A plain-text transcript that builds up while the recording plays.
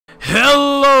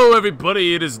Hello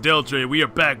everybody, it is Deltre. We are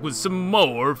back with some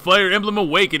more Fire Emblem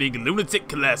Awakening Lunatic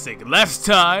Classic. Last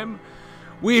time,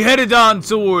 we headed on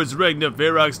towards Regna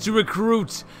Ferox to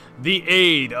recruit the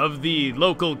aid of the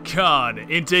local Khan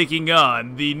in taking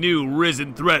on the new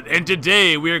risen threat. And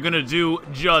today, we are going to do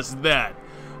just that.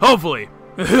 Hopefully.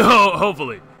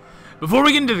 Hopefully. Before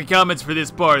we get into the comments for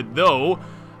this part, though,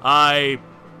 I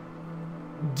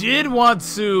did want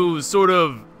to sort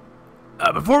of...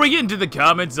 before we get into the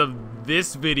comments of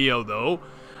this video, though,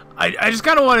 I just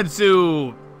kind of wanted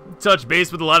to touch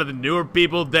base with a lot of the newer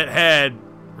people that had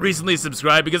recently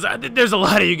subscribed, because there's a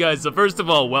lot of you guys, so first of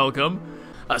all, welcome.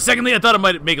 Secondly, I thought it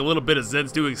might make a little bit of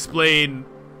sense to explain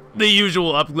the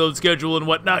usual upload schedule and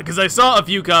whatnot, because I saw a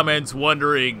few comments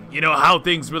wondering, you know, how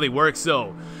things really work,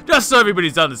 so just so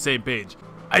everybody's on the same page.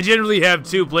 I generally have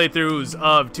 2 playthroughs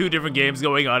of 2 different games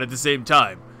going on at the same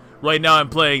time. Right now I'm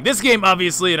playing this game,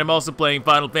 obviously, and I'm also playing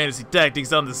Final Fantasy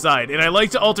Tactics on the side. And I like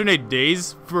to alternate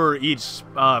days for each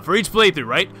playthrough,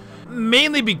 right?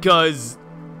 Mainly because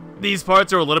these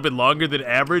parts are a little bit longer than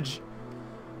average.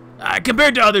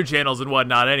 Compared to other channels and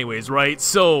whatnot anyways, right?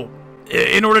 So,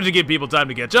 in order to give people time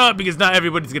to catch up, because not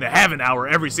everybody's going to have an hour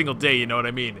every single day, you know what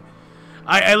I mean?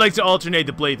 I like to alternate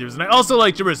the playthroughs. And I also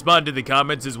like to respond to the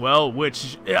comments as well,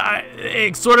 which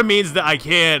it sort of means that I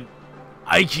can't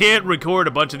record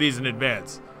a bunch of these in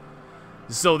advance.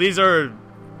 So these are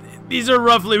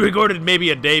roughly recorded maybe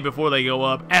a day before they go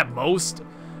up at most,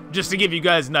 just to give you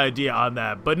guys an idea on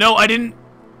that. But no, I didn't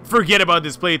forget about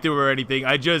this playthrough or anything.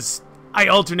 I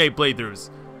alternate playthroughs,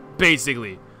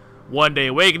 basically. One day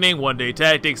Awakening, one day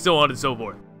Tactics, so on and so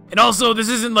forth. And also, this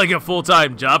isn't like a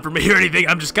full-time job for me or anything.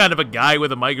 I'm just kind of a guy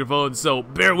with a microphone, so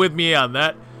bear with me on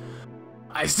that.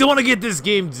 I still want to get this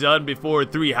game done before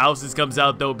 3 Houses comes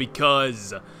out, though,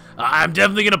 because I'm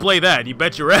definitely going to play that. You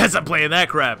bet your ass I'm playing that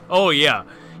crap. Oh, yeah.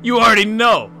 You already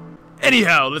know.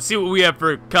 Anyhow, let's see what we have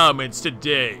for comments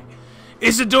today.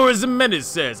 Isadora Zimenez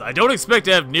says, I don't expect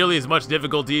to have nearly as much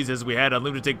difficulties as we had on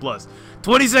Lunatic Plus.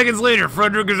 20 seconds later,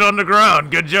 Frederick is on the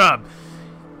ground. Good job.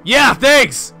 Yeah,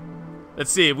 thanks.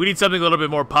 Let's see. We need something a little bit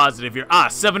more positive here.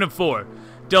 7 and 4.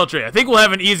 Deltre, I think we'll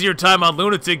have an easier time on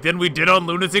Lunatic than we did on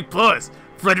Lunatic Plus.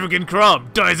 Frederick and Crom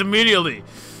dies immediately.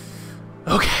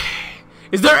 Okay.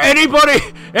 Is there anybody,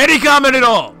 any comment at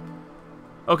all?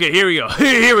 Okay, here we go.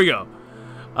 Here we go.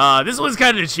 This one's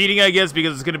kind of cheating, I guess,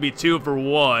 because it's going to be 2 for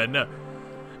 1.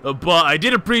 But I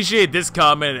did appreciate this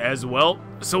comment as well.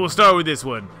 So we'll start with this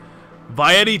one.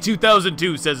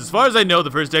 Viety2002 says, as far as I know,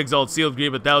 the first Exalt sealed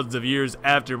Grima thousands of years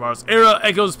after Mars era.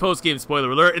 Echoes post-game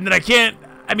spoiler alert. And then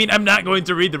I'm not going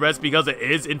to read the rest because it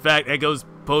is, in fact, Echo's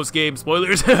post-game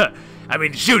spoilers. I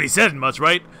mean, shoot, he said as much,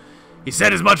 right? He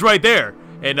said as much right there.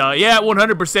 And, yeah,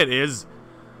 100% is.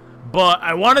 But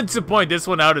I wanted to point this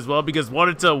one out as well because, 1,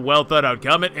 it's a well-thought-out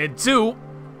comment, and 2,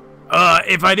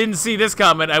 if I didn't see this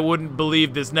comment, I wouldn't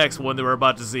believe this next one that we're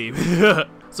about to see.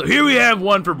 So here we have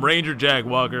one from Ranger Jack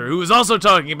Walker, who is also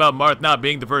talking about Marth not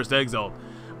being the first Exalt.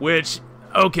 Which,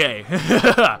 okay.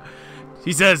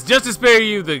 He says, just to spare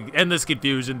you the endless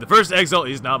confusion, the first Exalt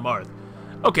is not Marth.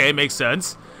 Okay, makes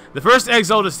sense. The first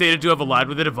Exalt is stated to have allied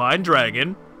with a divine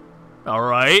dragon.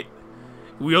 Alright.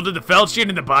 Wielded the Felt Shield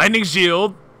and the Binding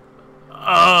Shield.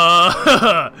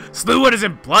 Slew what is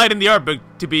implied in the art book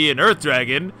to be an Earth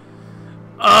Dragon.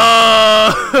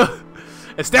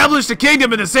 Established a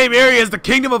kingdom in the same area as the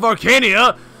Kingdom of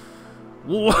Arcania.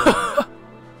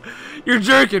 You're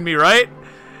jerking me, right?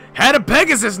 Had a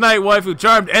Pegasus Knight wife who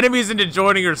charmed enemies into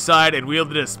joining her side and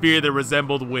wielded a spear that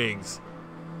resembled wings.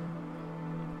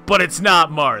 But it's not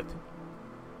Marth.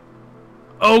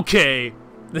 Okay.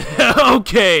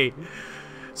 Okay.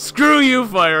 Screw you,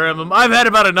 Fire Emblem. I've had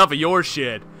about enough of your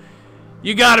shit.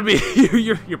 You gotta be...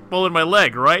 you're pulling my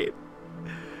leg, right?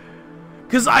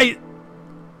 Because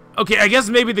okay, I guess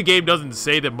maybe the game doesn't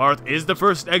say that Marth is the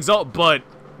first Exalt, but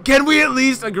can we at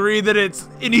least agree that it's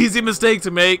an easy mistake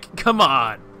to make? Come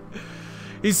on.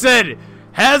 He said,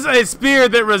 has a spear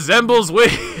that resembles wing.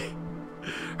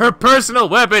 Her personal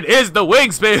weapon is the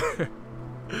wing spear.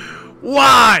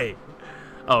 Why?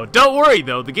 Oh, don't worry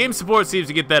though, the game support seems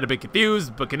to get that a bit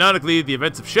confused, but canonically, the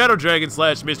events of Shadow Dragon /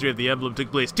 Mystery of the Emblem took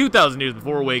place 2,000 years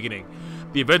before Awakening.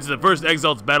 The events of the first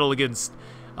Exalt's battle against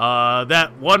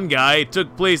that one guy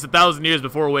took place 1,000 years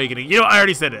before Awakening. You know, I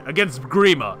already said it, against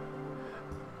Grima.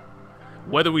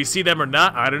 Whether we see them or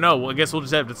not, I don't know. Well, I guess we'll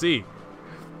just have to see.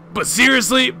 But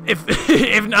seriously,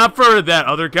 if not for that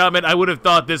other comment, I would have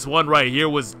thought this one right here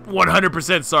was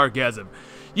 100% sarcasm.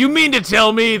 You mean to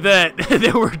tell me that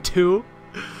there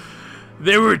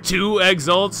were two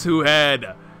Exalts who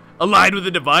had allied with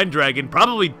the Divine Dragon,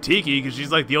 probably Tiki, because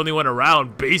she's like the only one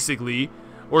around, basically,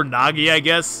 or Nagi, I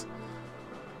guess.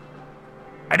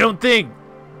 I don't think...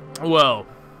 Well,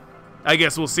 I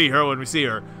guess we'll see her when we see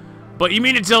her. But you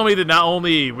mean to tell me that not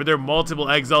only were there multiple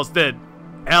exiles that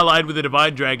allied with the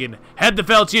Divine Dragon, had the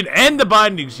Falchion and the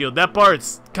Binding Shield? That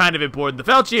part's kind of important.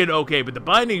 The Falchion, okay, but the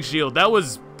Binding Shield, that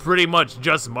was pretty much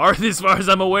just Marth as far as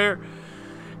I'm aware.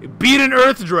 Beat an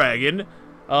Earth Dragon.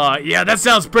 Yeah, that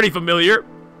sounds pretty familiar.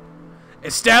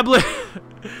 Establish...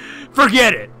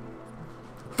 Forget it.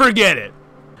 Forget it.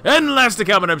 And last a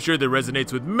comment I'm sure that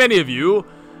resonates with many of you.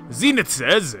 Zenith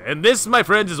says, and this, my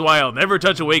friends, is why I'll never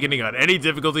touch Awakening on any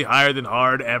difficulty higher than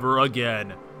hard ever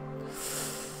again.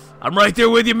 I'm right there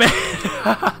with you, man.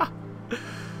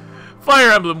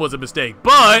 Fire Emblem was a mistake,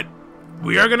 but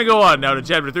we are going to go on now to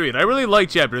Chapter 3, and I really like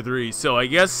Chapter 3, so I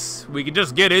guess we can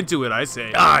just get into it, I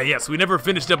say. Ah, yes, we never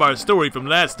finished up our story from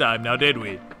last time, now did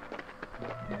we?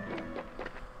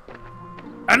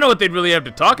 I don't know what they'd really have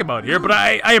to talk about here, but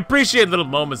I appreciate little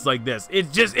moments like this.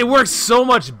 It works so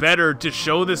much better to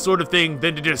show this sort of thing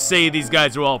than to just say these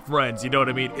guys are all friends, you know what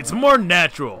I mean? It's more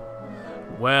natural.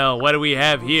 Well, what do we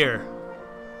have here?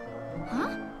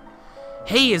 Huh?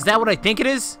 Hey, is that what I think it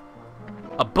is?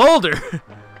 A boulder?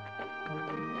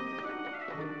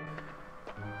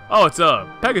 Oh, it's a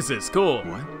Pegasus, cool.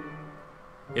 What?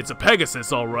 It's a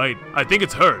Pegasus, alright. I think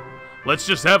it's hurt. Let's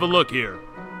just have a look here.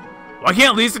 Why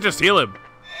can't Lisa just heal him?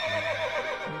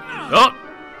 Oh!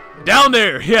 Down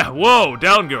there! Yeah, whoa,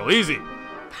 down girl, easy.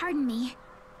 Pardon me.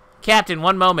 Captain,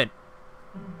 one moment.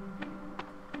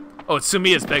 Oh, it's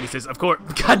Sumiya's Pegasus, of course.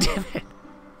 God damn it.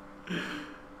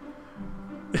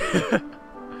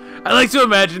 I like to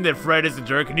imagine that Fred is a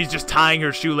jerk and he's just tying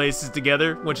her shoelaces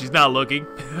together when she's not looking.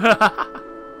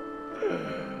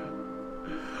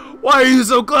 Why are you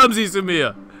so clumsy,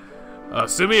 Sumiya?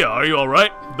 Sumiya, are you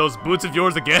alright? Those boots of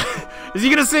yours again? Is he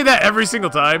gonna say that every single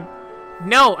time?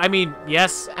 No, I mean,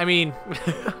 yes, I mean...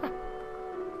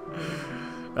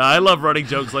 I love running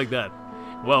jokes like that.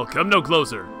 Well, come no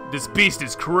closer. This beast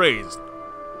is crazed.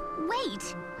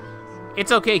 Wait.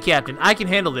 It's okay, Captain. I can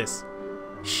handle this.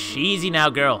 Shh, easy now,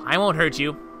 girl. I won't hurt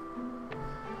you.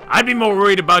 I'd be more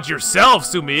worried about yourself,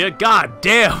 Sumiya. God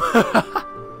damn.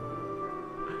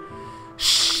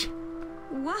 Shh.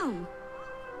 Whoa.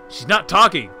 She's not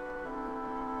talking.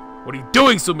 What are you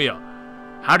doing, Sumiya?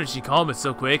 How did she calm it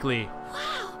so quickly?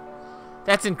 Wow.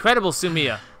 That's incredible,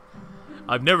 Sumiya.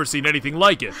 I've never seen anything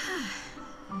like it.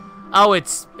 Oh,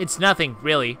 it's nothing,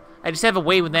 really. I just have a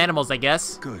way with animals, I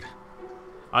guess. Good.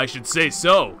 I should say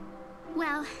so.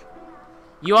 Well...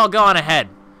 You all go on ahead.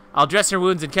 I'll dress her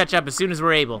wounds and catch up as soon as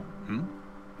we're able. Hmm?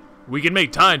 We can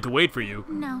make time to wait for you.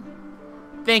 No.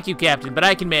 Thank you, Captain, but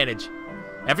I can manage.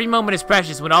 Every moment is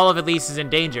precious when all of Elise is in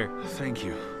danger. Thank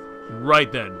you.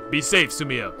 Right then. Be safe,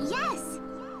 Sumiya. Yes.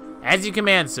 As you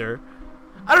command, sir.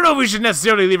 I don't know if we should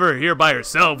necessarily leave her here by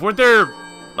herself. Weren't there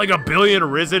like a billion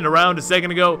arisen around a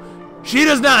second ago? She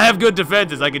does not have good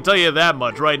defenses, I can tell you that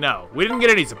much right now. We didn't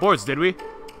get any supports, did we?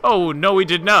 Oh, no, we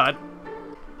did not.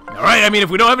 Alright, I mean, if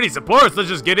we don't have any supports, let's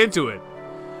just get into it.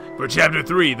 For Chapter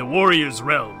 3, The Warrior's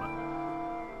Realm.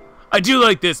 I do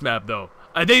like this map, though.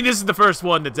 I think this is the first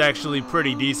one that's actually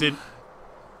pretty decent.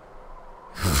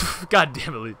 God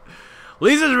damn it,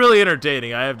 Lisa's really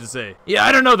entertaining, I have to say. Yeah,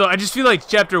 I don't know, though. I just feel like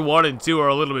Chapter 1 and 2 are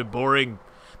a little bit boring.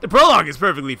 The prologue is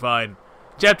perfectly fine.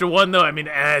 Chapter 1, though, I mean,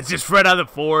 it's just Fred out of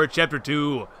 4. Chapter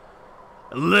 2,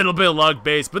 a little bit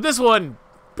luck-based. But this one,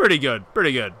 pretty good,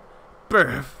 pretty good.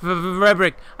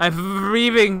 Frederick, I'm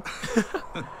grieving.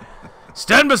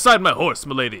 Stand beside my horse,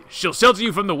 milady. She'll shelter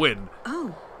you from the wind.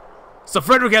 Oh. So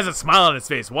Frederick has a smile on his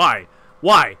face. Why?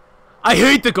 Why? I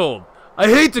hate the cold. I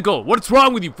hate the cold. What's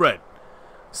wrong with you, Fred?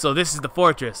 So this is the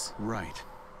fortress. Right.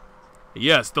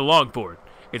 Yes, the Long Fort.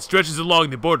 It stretches along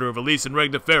the border of Elise and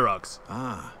Regna Ferox.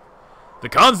 Ah. The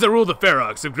Khans that rule the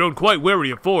Ferox have grown quite wary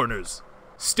of foreigners.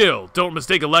 Still, don't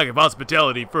mistake a lack of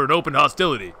hospitality for an open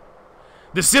hostility.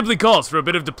 This simply calls for a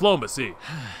bit of diplomacy.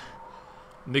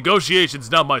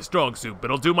 Negotiation's not my strong suit, but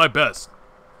I'll do my best.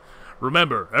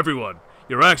 Remember, everyone,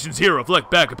 your actions here reflect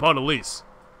back upon Elise.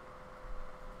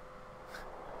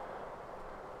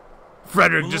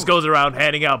 Frederick just goes around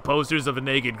handing out posters of a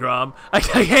naked Grom. I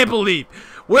can't believe.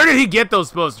 Where did he get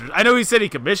those posters? I know he said he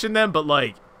commissioned them, but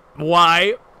like,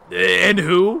 why? And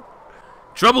who?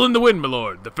 Trouble in the wind, my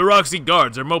lord. The Feroxi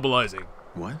guards are mobilizing.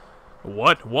 What?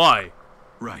 What? Why?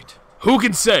 Right. Who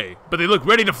can say? But they look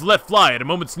ready to let fly at a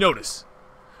moment's notice.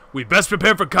 We'd best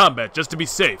prepare for combat just to be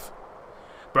safe.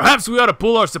 Perhaps we ought to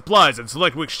pool our supplies and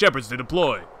select which shepherds to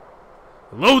deploy.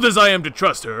 Loath as I am to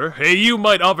trust her, hey, you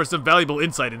might offer some valuable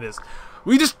insight in this.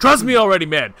 Will you just trust me already,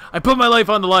 man? I put my life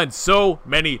on the line so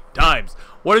many times.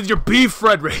 What is your beef,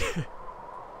 Frederick?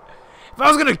 If I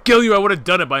was gonna kill you, I would have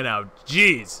done it by now.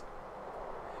 Jeez.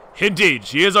 Indeed,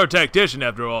 she is our tactician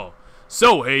after all.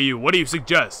 So, hey you, what do you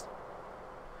suggest?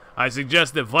 I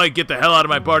suggest that Vike get the hell out of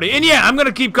my party. And yeah, I'm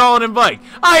gonna keep calling him Vike.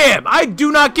 I am. I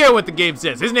do not care what the game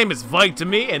says. His name is Vike to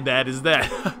me, and that is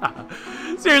that.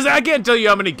 Seriously, I can't tell you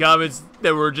how many comments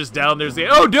that were just down there saying,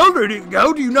 "Oh, Delver,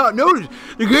 how do you not notice?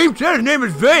 The game said his name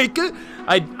is Vike."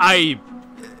 I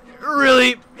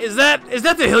really, is that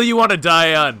the hill you want to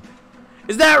die on?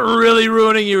 Is that really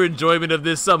ruining your enjoyment of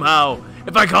this somehow?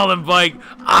 If I call him Vike,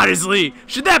 honestly,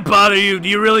 should that bother you? Do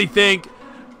you really think?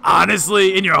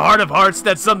 Honestly, in your heart of hearts,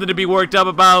 that's something to be worked up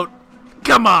about?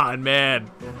 Come on,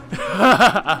 man.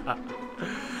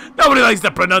 Nobody likes the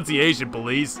pronunciation,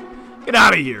 police. Get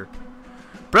out of here.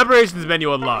 Preparations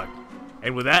menu unlocked.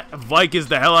 And with that, Vike is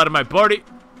the hell out of my party.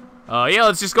 Yeah,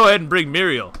 let's just go ahead and bring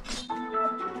Muriel.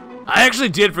 I actually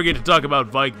did forget to talk about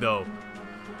Vike, though.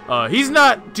 He's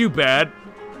not too bad.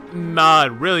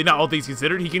 Not really, not all things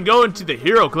considered. He can go into the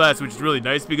hero class, which is really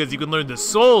nice because you can learn the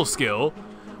soul skill,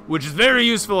 which is very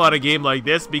useful on a game like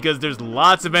this because there's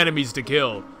lots of enemies to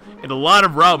kill and a lot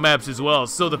of route maps as well.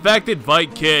 So the fact that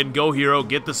Vike can go hero,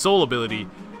 get the soul ability,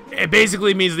 it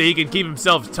basically means that he can keep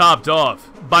himself topped off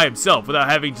by himself without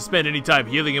having to spend any time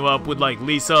healing him up with like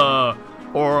Lisa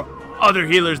or other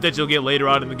healers that you'll get later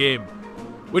on in the game,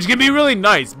 which can be really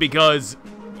nice because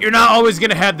you're not always going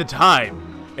to have the time.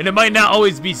 And it might not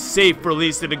always be safe for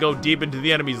Lisa to go deep into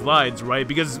the enemy's lines, right?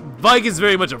 Because Vike is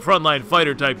very much a frontline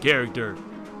fighter type character.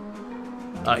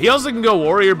 He also can go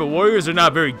warrior, but warriors are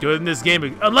not very good in this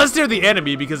game unless they're the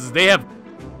enemy because they have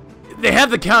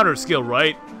the counter skill,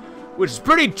 right? Which is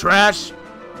pretty trash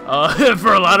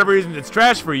for a lot of reasons. It's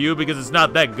trash for you because it's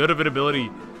not that good of an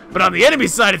ability. But on the enemy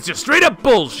side, it's just straight up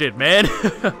bullshit, man.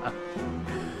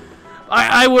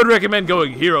 I would recommend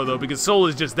going hero though because soul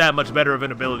is just that much better of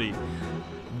an ability.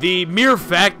 The mere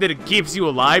fact that it keeps you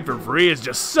alive for free is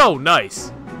just so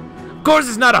nice. Of course,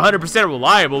 it's not 100%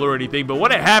 reliable or anything, but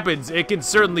when it happens, it can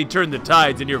certainly turn the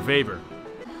tides in your favor.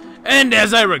 And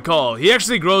as I recall, he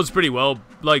actually grows pretty well,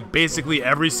 like basically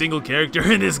every single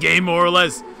character in this game, more or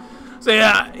less. So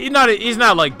yeah, he's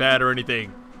not like bad or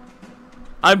anything.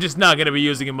 I'm just not going to be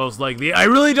using him most likely. I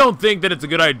really don't think that it's a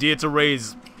good idea to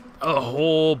raise a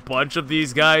whole bunch of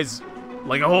these guys,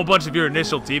 like a whole bunch of your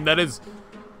initial team, that is.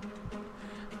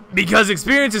 Because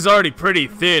experience is already pretty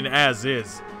thin as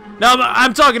is. Now,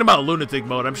 I'm talking about Lunatic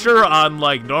mode. I'm sure on,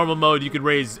 like, normal mode, you could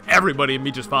raise everybody and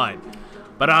be just fine.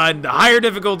 But on the higher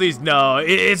difficulties, no.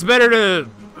 It's better to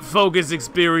focus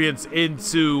experience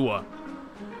into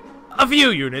a few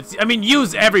units. I mean,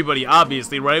 use everybody,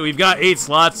 obviously, right? We've got 8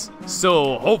 slots,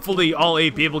 so hopefully all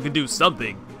 8 people can do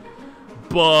something.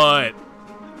 But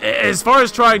as far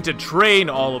as trying to train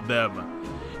all of them,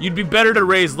 you'd be better to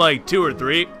raise, like, 2 or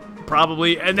 3,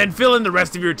 probably, and then fill in the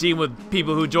rest of your team with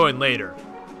people who join later.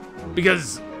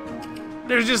 Because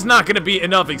there's just not going to be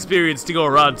enough experience to go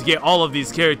around to get all of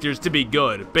these characters to be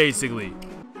good, basically.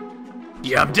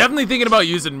 Yeah, I'm definitely thinking about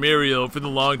using Muriel for the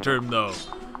long term, though.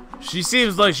 She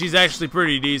seems like she's actually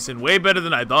pretty decent. Way better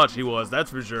than I thought she was,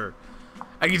 that's for sure.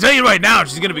 I can tell you right now,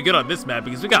 she's going to be good on this map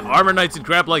because we got armor knights and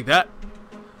crap like that.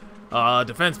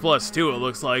 Defense +2, it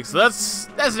looks like. So that's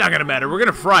not going to matter. We're going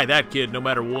to fry that kid no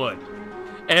matter what.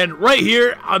 And right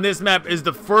here on this map is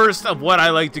the first of what I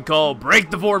like to call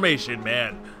break the formation,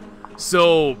 man.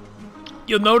 So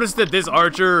you'll notice that this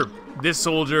archer, this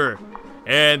soldier,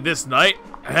 and this knight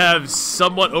have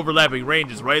somewhat overlapping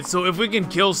ranges, right? So if we can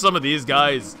kill some of these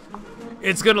guys,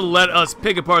 it's going to let us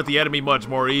pick apart the enemy much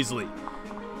more easily.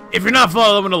 If you're not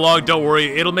following along, don't worry,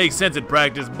 it'll make sense in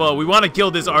practice, but we want to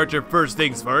kill this archer first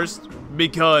things first,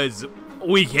 because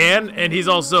we can, and he's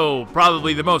also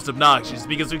probably the most obnoxious,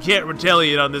 because we can't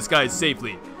retaliate on this guy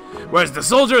safely. Whereas the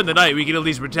soldier and the knight, we can at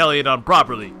least retaliate on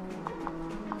properly.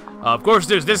 Of course,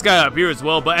 there's this guy up here as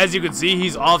well, but as you can see,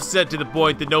 he's offset to the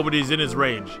point that nobody's in his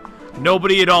range.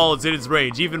 Nobody at all is in his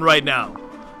range, even right now.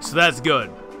 So that's good.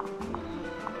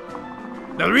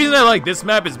 Now, the reason I like this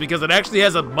map is because it actually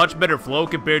has a much better flow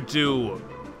compared to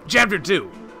Chapter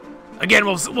 2. Again,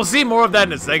 we'll see more of that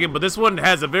in a second, but this one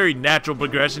has a very natural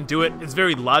progression to it. It's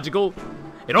very logical.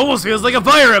 It almost feels like a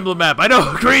Fire Emblem map. I know,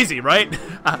 crazy, right?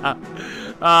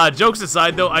 Jokes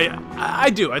aside, though, I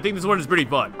do. I think this one is pretty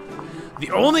fun. The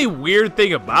only weird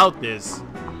thing about this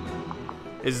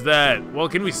is that, well,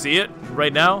 can we see it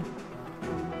right now?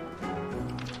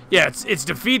 Yeah, it's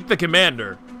defeat the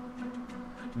commander.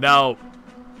 Now,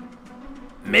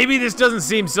 maybe this doesn't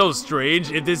seem so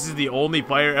strange if this is the only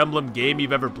Fire Emblem game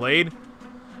you've ever played,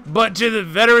 but to the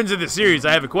veterans of the series,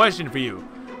 I have a question for you.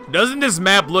 Doesn't this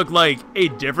map look like a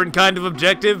different kind of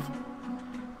objective?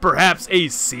 Perhaps a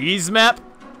siege map?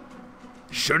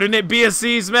 Shouldn't it be a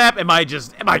siege map? Am I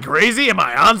crazy? Am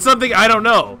I on something? I don't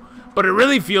know. but it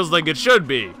really feels like it should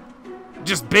be,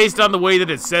 just based on the way that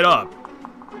it's set up.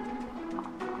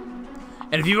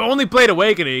 And if you've only played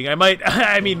Awakening,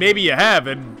 I mean, maybe you have,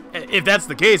 and if that's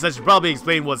the case, I should probably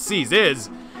explain what Seize is,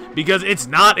 because it's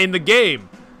not in the game,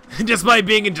 despite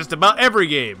being in just about every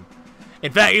game.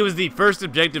 In fact, it was the first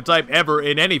objective type ever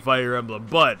in any Fire Emblem,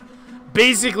 but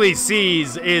basically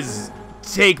Seize is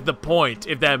take the point,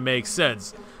 if that makes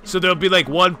sense. So there'll be like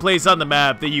one place on the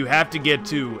map that you have to get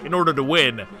to in order to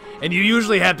win, and you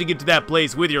usually have to get to that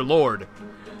place with your lord.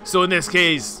 So in this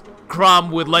case,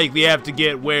 Chrom would likely have to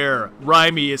get where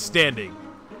Raimi is standing,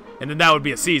 and then that would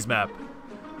be a Seize map.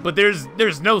 But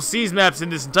there's no Seize maps in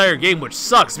this entire game, which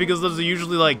sucks because those are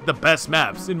usually like the best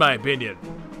maps, in my opinion.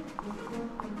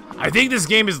 I think this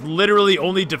game is literally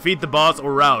only defeat the boss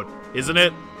or route, isn't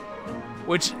it?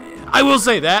 Which, I will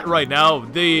say that right now,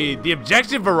 the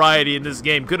objective variety in this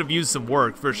game could have used some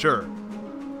work, for sure.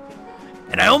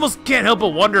 And I almost can't help but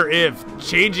wonder if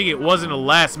changing it wasn't a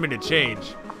last-minute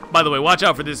change. By the way, watch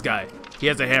out for this guy. He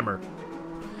has a hammer.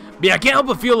 But yeah, I can't help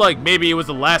but feel like maybe it was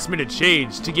a last-minute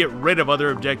change to get rid of other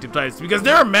objective types, because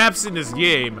there are maps in this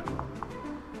game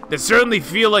that certainly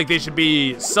feel like they should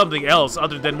be something else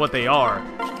other than what they are.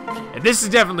 And this is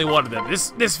definitely one of them.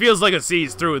 This feels like a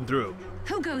Seize through and through.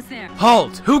 Who goes there?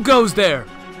 Halt! Who goes there?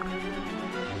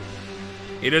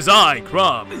 It is I,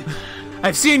 Chrom.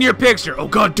 I've seen your picture. Oh,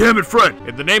 god damn it, friend.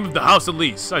 In the name of the House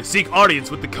Elise, I seek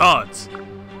audience with the Khans.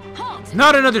 Halt!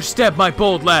 Not another step, my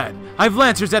bold lad. I've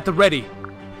lancers at the ready.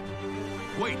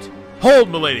 Wait. Hold,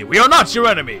 milady. We are not your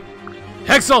enemy.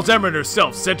 Hexalt Emerald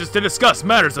herself sent us to discuss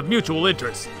matters of mutual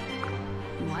interest.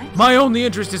 What? My only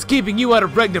interest is keeping you out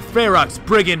of Regna Ferox,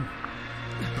 brigand.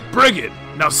 Brigand!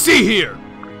 Now see here!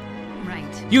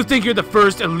 Right. You think you're the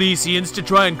first Elysians to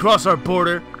try and cross our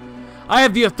border? I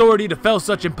have the authority to fell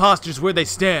such impostors where they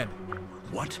stand.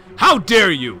 What? How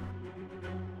dare you!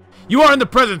 You are in the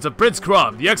presence of Prince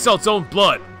Chrom, the Exalt's own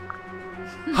blood.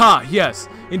 Ha, yes,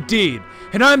 indeed.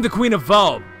 And I'm the Queen of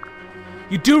Valm.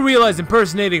 You do realize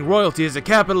impersonating royalty is a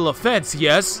capital offense,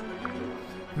 yes?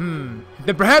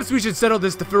 Then perhaps we should settle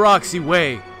this the Feroxy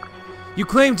way. You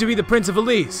claim to be the Prince of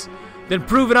Elise. Then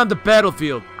prove it on the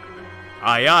battlefield.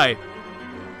 Aye, aye.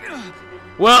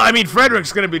 Well, I mean,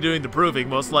 Frederick's gonna be doing the proving,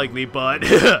 most likely, but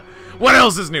what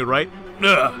else is new, right?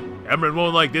 Emerald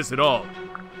won't like this at all.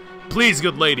 Please,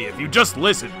 good lady, if you just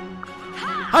listen.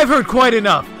 I've heard quite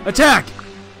enough. Attack!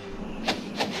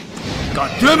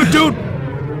 God damn it, dude!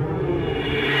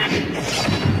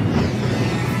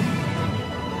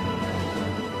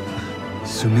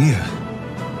 Sumia.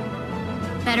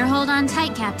 Better hold on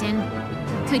tight, Captain.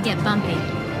 Could get bumpy.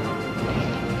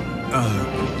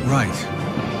 Right.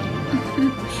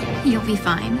 You'll be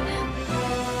fine.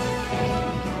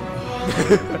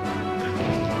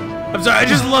 I'm sorry, I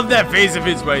just love that face of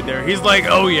his right there. He's like,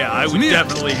 oh yeah, I would Sumia.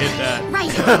 definitely hit that.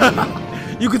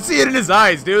 Right. You can see it in his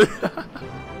eyes, dude.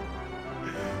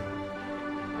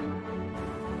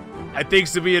 I think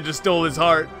Sumia just stole his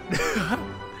heart.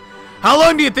 How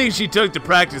long do you think she took to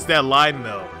practice that line,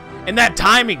 though? And that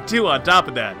timing, too, on top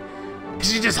of that.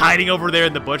 Is she just hiding over there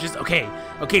in the bushes? Okay,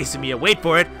 Sumia, wait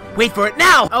for it. Wait for it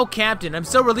now! Oh, Captain, I'm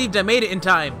so relieved I made it in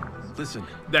time. Listen.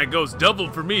 That goes double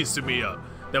for me, Sumia.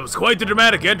 That was quite the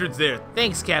dramatic entrance there.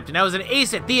 Thanks, Captain. I was an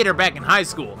ace at theater back in high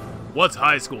school. What's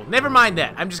high school? Never mind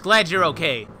that. I'm just glad you're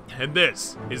okay. And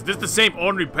this? Is this the same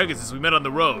ornery Pegasus we met on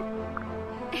the road?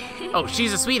 Oh,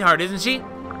 she's a sweetheart, isn't she?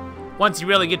 Once you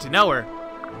really get to know her.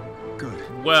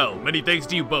 Good. Well, many thanks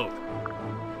to you both.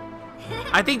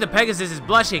 I think the Pegasus is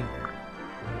blushing.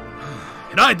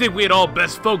 And I think we had all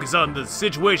best focus on the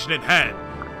situation at hand.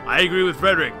 I agree with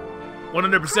Frederick.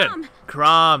 100%.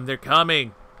 Chrom, they're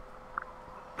coming.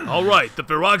 Alright, the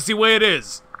Feroxy way it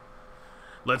is.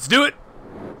 Let's do it.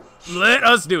 Let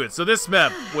us do it. So this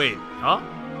map, wait, huh?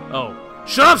 Oh.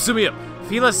 Shut up, Sumia!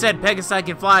 Fila said Pegasi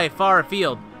can fly far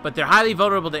afield, but they're highly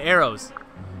vulnerable to arrows.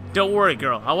 Don't worry,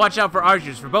 girl. I'll watch out for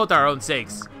archers for both our own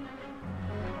sakes.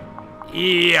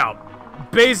 Yeah.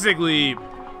 Basically,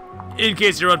 in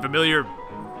case you're unfamiliar,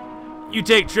 you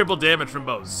take triple damage from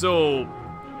bows. So,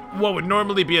 what would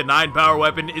normally be a 9 power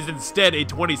weapon is instead a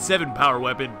 27 power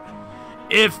weapon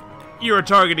if you're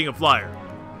targeting a flyer.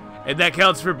 And that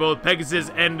counts for both Pegasus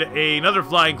and another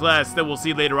flying class that we'll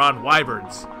see later on,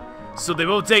 Wyverns. So they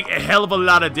both take a hell of a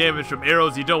lot of damage from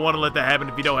arrows. You don't want to let that happen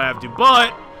if you don't have to,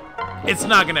 but it's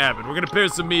not going to happen. We're going to pair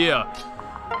Sumia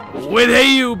with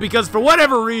Heyu because for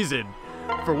whatever reason,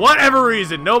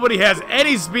 nobody has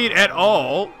any speed at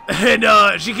all,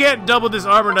 and she can't double this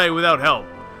Armor Knight without help.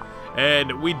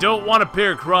 And we don't want to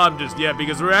pair Chrom just yet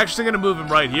because we're actually going to move him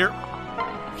right here.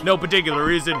 No particular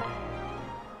reason.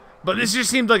 But this just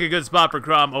seemed like a good spot for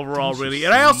Chrom overall, really.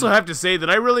 And I also have to say that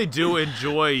I really do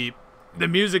enjoy the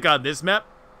music on this map.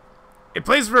 It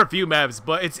plays for a few maps,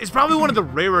 but it's probably one of the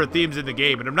rarer themes in the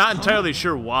game, and I'm not entirely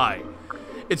sure why.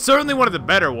 It's certainly one of the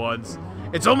better ones.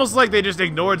 It's almost like they just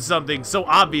ignored something so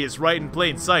obvious right in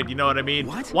plain sight, you know what I mean?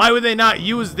 Why would they not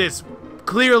use this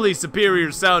clearly superior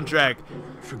soundtrack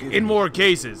in more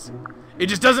cases? It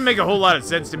just doesn't make a whole lot of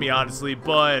sense to me, honestly,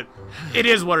 but it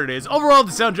is what it is. Overall,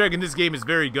 the soundtrack in this game is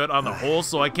very good on the whole,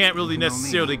 so I can't really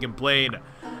necessarily complain.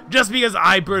 Just because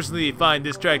I personally find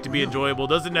this track to be enjoyable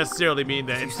doesn't necessarily mean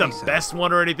that it's the best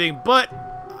one or anything, but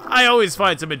I always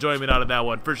find some enjoyment out of that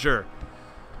one, for sure.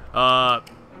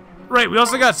 Right, we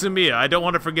also got Sumiya. I don't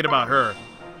want to forget about her.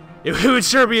 It would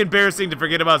sure be embarrassing to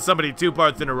forget about somebody 2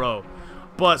 parts in a row.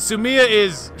 But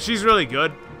Sumiya she's really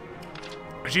good.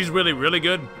 She's really, really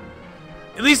good.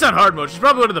 At least on hard mode. She's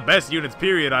probably one of the best units,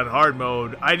 period, on hard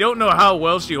mode. I don't know how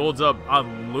well she holds up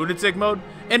on Lunatic mode.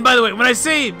 And by the way, when I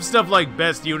say stuff like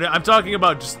best unit, I'm talking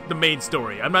about just the main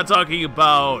story. I'm not talking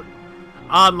about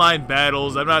online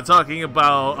battles. I'm not talking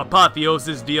about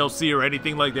Apotheosis DLC or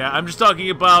anything like that. I'm just talking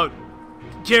about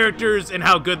characters and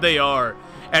how good they are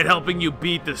at helping you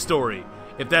beat the story,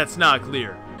 if that's not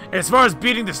clear. And as far as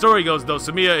beating the story goes, though,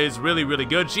 Sumiya is really, really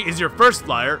good. She is your first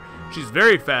flyer. She's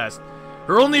very fast.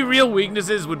 Her only real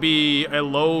weaknesses would be a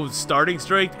low starting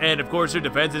strength, and of course her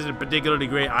defense isn't particularly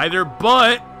great either,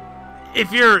 but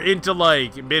if you're into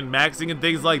like min-maxing and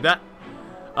things like that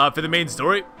for the main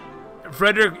story,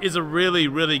 Frederick is a really,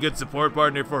 really good support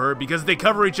partner for her because they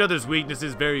cover each other's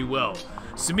weaknesses very well.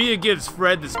 Sumiya gives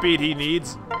Fred the speed he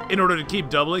needs in order to keep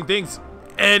doubling things,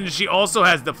 and she also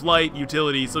has the flight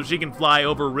utility, so she can fly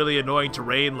over really annoying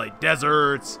terrain like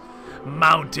deserts,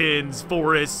 mountains,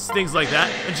 forests, things like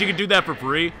that, and she can do that for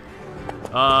free.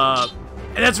 And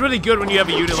that's really good when you have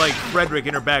a unit like Frederick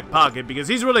in her back pocket, because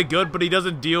he's really good, but he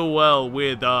doesn't deal well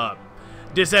with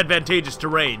disadvantageous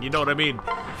terrain, you know what I mean?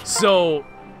 So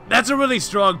that's a really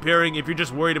strong pairing if you're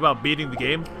just worried about beating the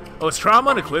game. Oh, is Chrom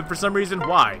on a cliff for some reason?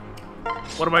 Why?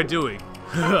 What am I doing?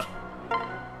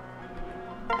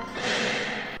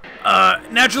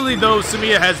 Naturally, though,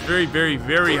 Sumiya has very, very,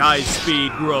 very high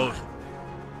speed growth.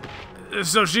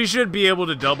 So she should be able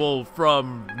to double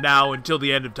from now until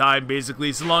the end of time,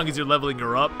 basically, so long as you're leveling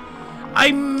her up.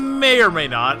 I may or may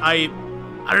not. I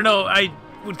don't know. I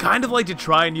would kind of like to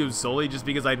try and use Sully just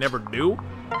because I never knew.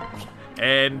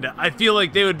 And I feel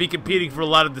like they would be competing for a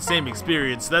lot of the same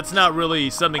experience. That's not really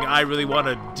something I really want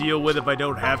to deal with if I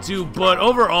don't have to. But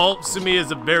overall, Sumiya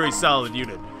is a very solid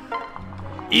unit.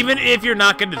 Even if you're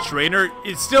not going to train her,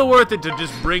 it's still worth it to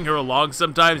just bring her along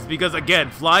sometimes because, again,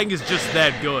 flying is just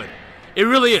that good. It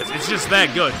really is. It's just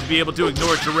that good to be able to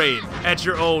ignore terrain at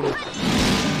your own.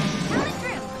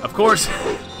 Of course,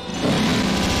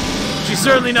 she's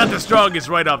certainly not the strongest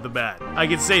right off the bat. I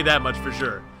can say that much for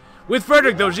sure. With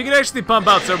Frederick, though, she can actually pump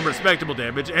out some respectable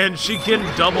damage, and she can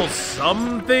double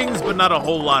some things, but not a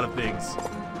whole lot of things.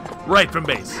 Right from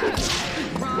base.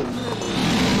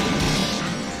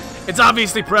 It's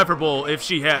obviously preferable if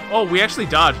she had... Oh, we actually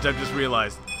dodged, I've just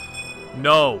realized.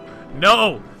 No.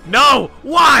 No! No!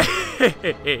 Why?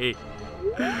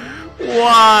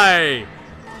 Why?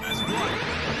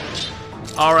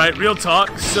 Alright, real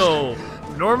talk. So,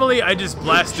 normally I just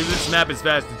blast through this map as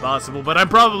fast as possible, but I'm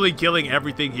probably killing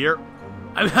everything here.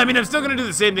 I mean, I'm still going to do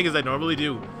the same thing as I normally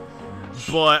do.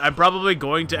 But I'm probably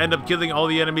going to end up killing all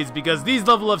the enemies because these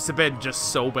level ups have been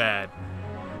just so bad.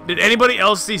 Did anybody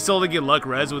else see Sola get luck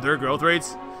res with her growth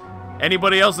rates?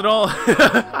 Anybody else at all?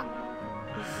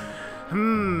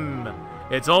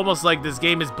 It's almost like this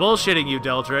game is bullshitting you,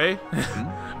 Deltre.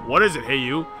 What is it, hey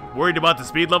you? Worried about the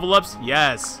speed level ups?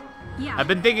 Yes. Yeah. I've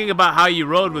been thinking about how you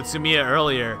rode with Sumiya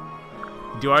earlier.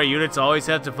 Do our units always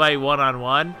have to fight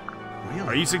one-on-one? Really?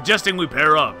 Are you suggesting we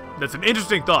pair up? That's an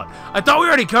interesting thought. I thought we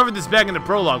already covered this back in the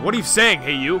prologue. What are you saying,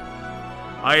 hey you?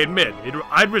 I admit,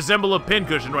 I'd resemble a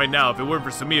pincushion right now if it weren't for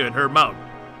Sumiya and her mount.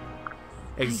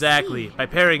 Exactly. By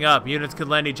pairing up, units could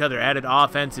lend each other added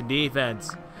offense and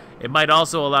defense. It might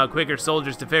also allow quicker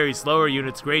soldiers to ferry slower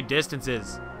units great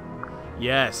distances.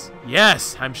 Yes,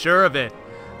 yes, I'm sure of it.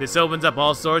 This opens up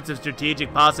all sorts of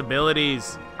strategic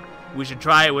possibilities. We should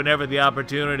try it whenever the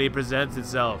opportunity presents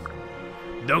itself.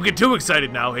 Don't get too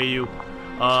excited now, hey you.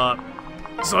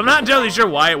 So I'm not entirely sure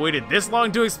why it waited this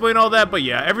long to explain all that, but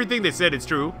yeah, everything they said is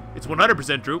true. It's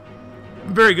 100% true.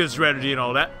 Very good strategy and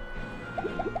all that.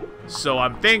 So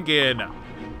I'm thinking,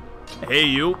 hey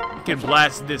you, can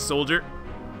blast this soldier.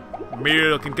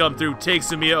 Muriel can come through, take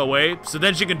Sumiya away, so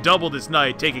then she can double this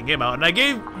knight, taking him out. And I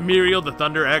gave Muriel the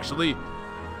thunder, actually,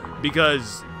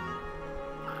 because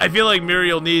I feel like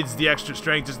Muriel needs the extra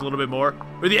strength just a little bit more.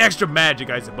 Or the extra magic,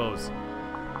 I suppose.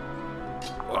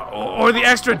 Or the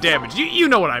extra damage. You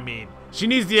know what I mean. She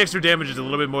needs the extra damage just a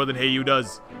little bit more than Heiyu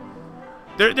does.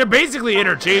 They're basically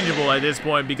interchangeable at this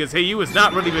point because Heiyu has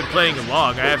not really been playing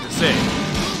along, I have to say.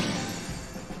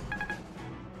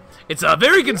 It's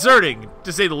very concerning,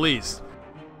 to say the least.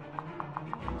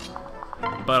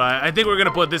 But I think we're going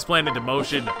to put this plan into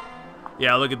motion.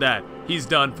 Yeah, look at that. He's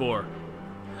done for.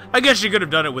 I guess she could have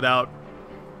done it without.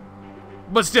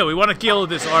 But still, we want to kill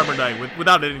this armor knight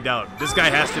without any doubt. This guy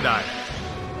has to die.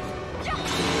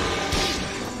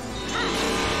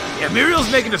 Yeah,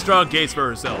 Muriel's making a strong case for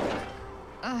herself.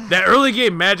 That early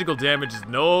game magical damage is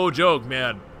no joke,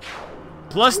 man.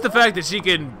 Plus the fact that she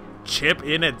can chip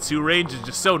in at 2 range is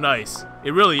just so nice.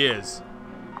 It really is.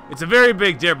 It's a very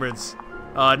big difference.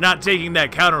 Not taking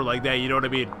that counter like that, you know what I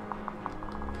mean?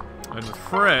 And with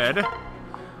Fred,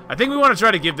 I think we want to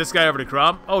try to give this guy over to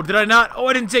Crom. Oh, did I not? Oh,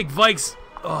 I didn't take Vike's.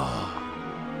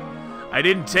 Oh. I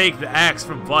didn't take the axe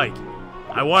from Vike.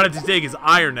 I wanted to take his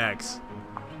iron axe.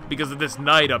 Because of this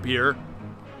knight up here.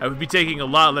 I would be taking a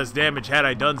lot less damage had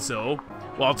I done so.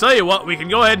 Well, I'll tell you what, we can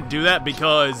go ahead and do that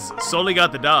because Sully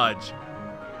got the dodge.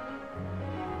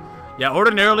 Yeah,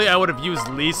 ordinarily I would have used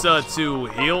Lisa to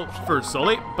heal for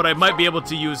Sully, but I might be able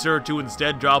to use her to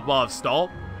instead drop off Stall.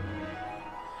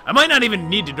 I might not even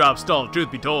need to drop Stall,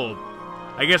 truth be told.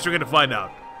 I guess we're gonna find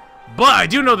out. But I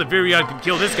do know that Virion can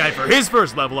kill this guy for his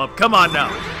first level up. Come on now.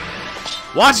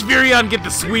 Watch Virion get the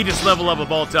sweetest level up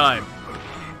of all time.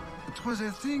 'Twas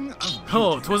a thing of beauty.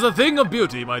 Oh, 'twas a thing of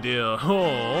beauty, my dear.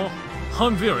 Oh,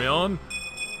 on Virion.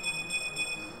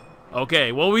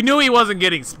 Okay, well, we knew he wasn't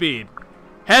getting speed.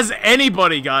 Has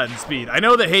anybody gotten speed? I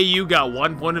know that Heiyu got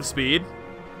 1 point of speed.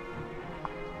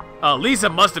 Lisa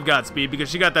must have got speed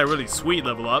because she got that really sweet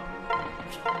level up.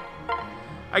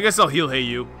 I guess I'll heal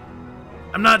Heiyu.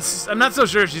 I'm not so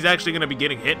sure she's actually going to be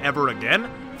getting hit ever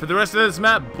again for the rest of this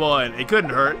map, but it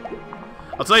couldn't hurt.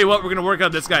 I'll tell you what, we're going to work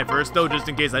on this guy first, though, just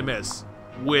in case I miss.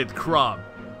 With Crom.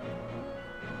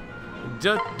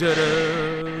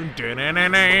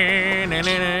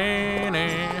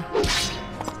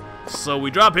 So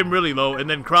we drop him really low, and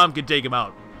then Crom can take him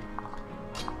out.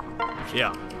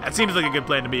 Yeah, that seems like a good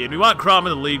plan to me. And we want Crom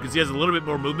in the lead because he has a little bit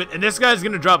more movement. And this guy's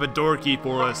going to drop a door key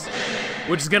for us,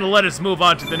 which is going to let us move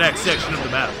on to the next section of the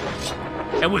map.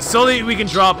 And with Sully, we can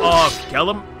drop off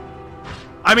Kellum.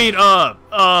 I mean,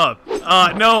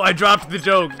 no, I dropped the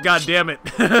joke. God damn it.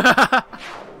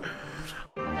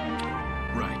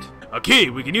 Right. A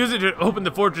key. We can use it to open the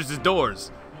fortress's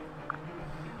doors.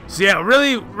 So yeah,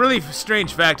 really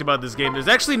strange fact about this game. There's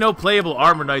actually no playable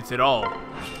armor knights at all.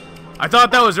 I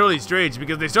thought that was really strange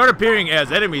because they start appearing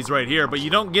as enemies right here, but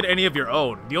you don't get any of your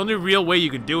own. The only real way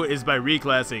you can do it is by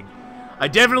reclassing. I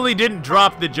definitely didn't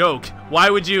drop the joke.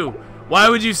 Why would you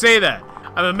say that?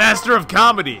 I'm a master of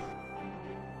comedy.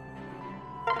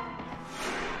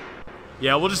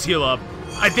 Yeah, we'll just heal up.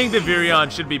 I think that Virion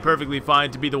should be perfectly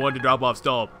fine to be the one to drop off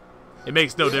Stall. It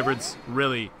makes no difference,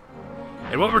 really.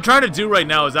 And what we're trying to do right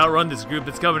now is outrun this group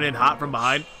that's coming in hot from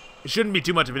behind. It shouldn't be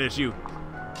too much of an issue.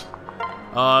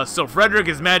 So Frederick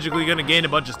is magically going to gain a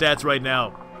bunch of stats right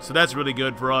now. So that's really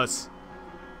good for us.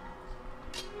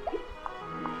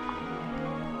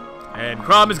 And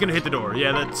Crom is going to hit the door.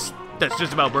 Yeah, that's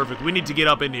just about perfect. We need to get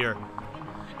up in here.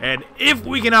 And if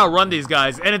we can outrun these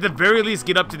guys, and at the very least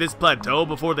get up to this plateau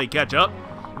before they catch up,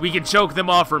 we can choke them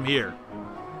off from here.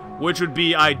 Which would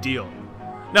be ideal.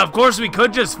 Now, of course, we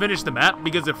could just finish the map,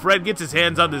 because if Fred gets his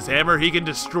hands on this hammer, he can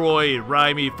destroy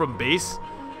Raimi from base.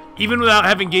 Even without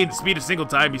having gained speed a single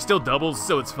time, he still doubles,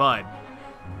 so it's fine.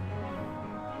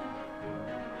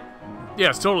 Yeah,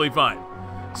 it's totally fine.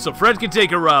 So Fred can take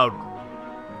her out.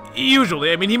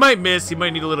 Usually, I mean, he might miss, he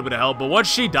might need a little bit of help, but once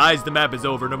she dies, the map is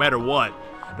over, no matter what.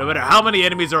 No matter how many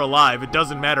enemies are alive, it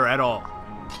doesn't matter at all.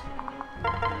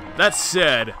 That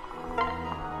said,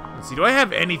 let's see, do I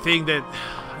have anything that...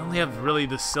 I only have really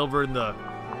the silver and the...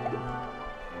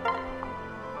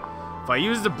 If I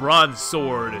use the bronze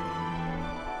sword...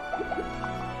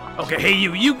 Okay, hey,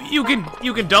 you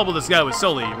can double this guy with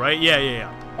Sully, right?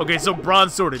 Yeah. Okay, so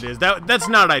bronze sword it is. That's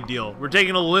not ideal. We're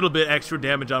taking a little bit extra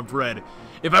damage on Fred.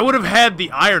 If I would have had the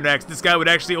Iron Axe, this guy would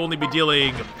actually only be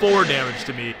dealing 4 damage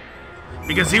to me.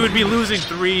 Because he would be losing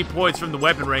 3 points from the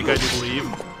weapon rank, I do believe.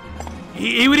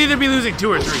 He would either be losing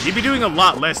 2 or 3. He'd be doing a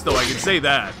lot less, though, I can say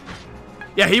that.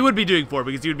 Yeah, he would be doing 4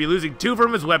 because he would be losing 2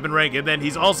 from his weapon rank, and then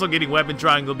he's also getting weapon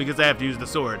triangle because I have to use the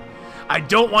sword. I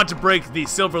don't want to break the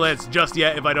silver lance just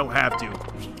yet if I don't have to.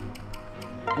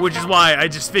 Which is why I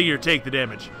just figure take the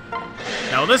damage.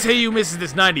 Now, unless Heiyu misses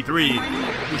this 93,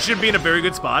 we should be in a very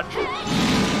good spot.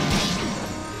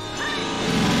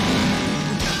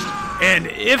 And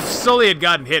if Sully had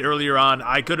gotten hit earlier on,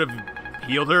 I could have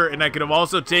healed her, and I could have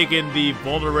also taken the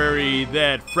vulnerary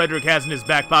that Frederick has in his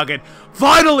back pocket.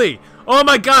 Finally! Oh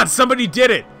my god, somebody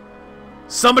did it!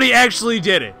 Somebody actually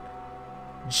did it.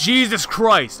 Jesus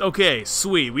Christ. Okay,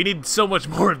 sweet. We need so much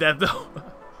more of that, though.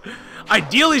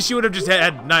 Ideally, she would have just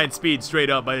had 9 speed straight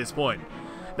up by this point.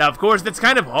 Now, of course, that's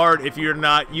kind of hard if you're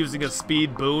not using a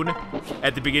speed boon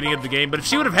at the beginning of the game, but if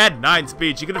she would have had 9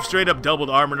 speed, she could have straight up doubled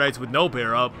Armor Knights with no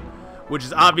pair up, which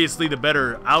is obviously the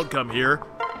better outcome here.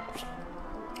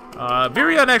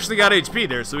 Virion actually got HP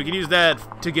there, so we can use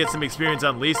that to get some experience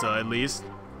on Lisa, at least.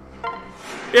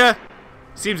 Yeah,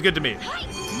 seems good to me. Many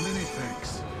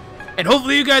thanks. And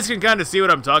hopefully you guys can kind of see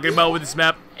what I'm talking about with this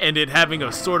map, and it having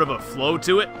a sort of a flow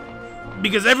to it.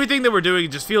 Because everything that we're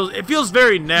doing just feels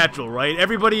very natural, right?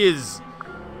 Everybody is...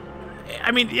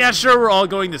 I mean, yeah, sure, we're all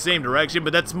going the same direction,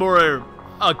 but that's more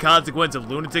a consequence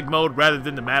of Lunatic mode rather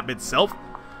than the map itself.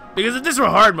 Because if this were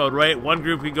hard mode, right, one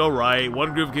group could go right,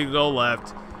 one group could go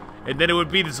left, and then it would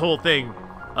be this whole thing.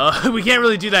 We can't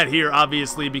really do that here,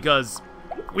 obviously, because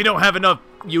we don't have enough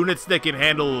units that can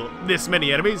handle this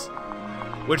many enemies.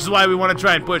 Which is why we want to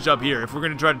try and push up here, if we're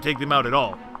going to try to take them out at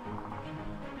all.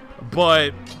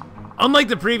 But... unlike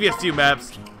the previous 2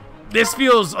 maps, this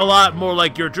feels a lot more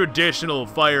like your traditional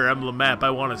Fire Emblem map, I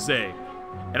want to say.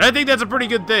 And I think that's a pretty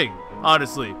good thing,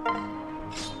 honestly.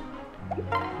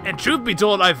 And truth be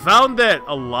told, I found that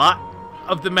a lot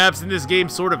of the maps in this game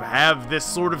sort of have this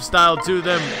sort of style to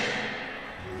them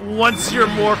once you're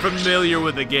more familiar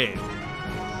with the game.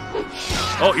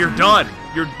 Oh, you're done.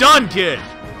 You're done, kid.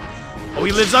 Oh,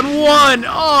 he lives on 1.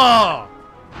 Oh!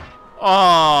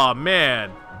 Oh,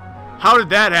 man. How did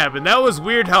that happen? That was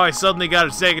weird how I suddenly got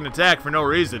a second attack for no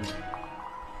reason.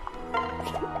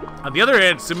 On the other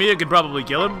hand, Sumia could probably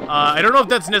kill him. I don't know if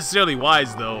that's necessarily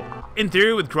wise, though. In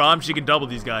theory, with Chrom, she can double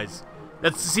these guys.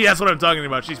 That's what I'm talking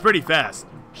about. She's pretty fast.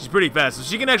 She's pretty fast, so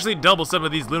she can actually double some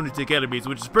of these Lunatic enemies,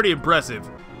 which is pretty impressive.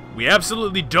 We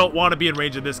absolutely don't want to be in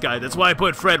range of this guy. That's why I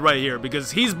put Fred right here,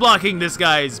 because he's blocking this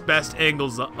guy's best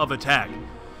angles of attack.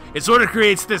 It sort of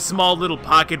creates this small little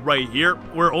pocket right here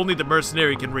where only the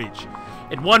mercenary can reach.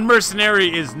 And 1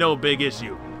 mercenary is no big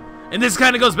issue. And this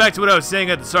kind of goes back to what I was saying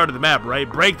at the start of the map,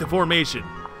 right? Break the formation.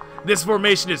 This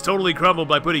formation is totally crumbled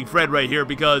by putting Fred right here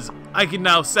because I can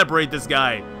now separate this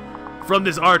guy from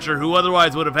this archer who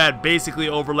otherwise would have had basically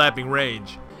overlapping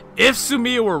range. If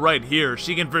Sumia were right here,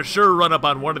 she can for sure run up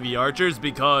on one of the archers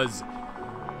because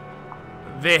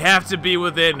they have to be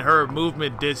within her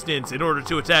movement distance in order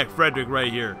to attack Frederick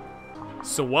right here.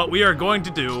 So what we are going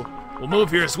to do, we'll move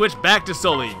here, switch back to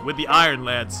Sully with the Iron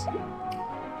Lance.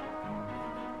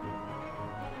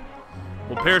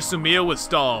 We'll pair Sumia with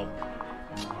Stahl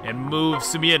and move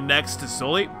Sumia next to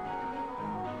Sully.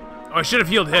 Oh, I should have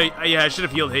healed I should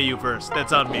have healed Heiyu first.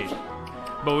 That's on me.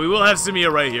 But we will have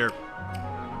Sumia right here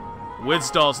with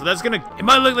Stahl, so that's gonna... It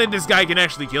might look like this guy can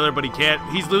actually kill her, but he can't.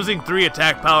 He's losing 3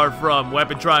 attack power from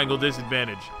weapon triangle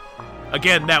disadvantage.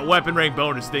 Again, that weapon rank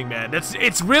bonus thing, man.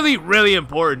 It's really, really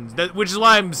important. Which is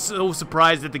why I'm so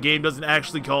surprised that the game doesn't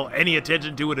actually call any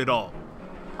attention to it at all.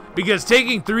 Because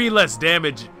taking 3 less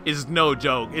damage is no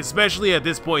joke, especially at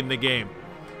this point in the game.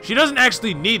 She doesn't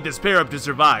actually need this pair up to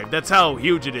survive. That's how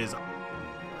huge it is.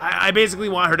 I basically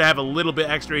want her to have a little bit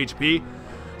extra HP,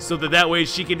 so that way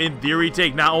she can, in theory,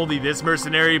 take not only this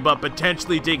mercenary, but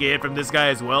potentially take a hit from this guy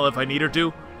as well if I need her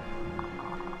to.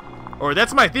 Or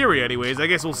that's my theory anyways. I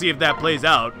guess we'll see if that plays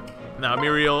out. Now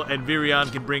Muriel and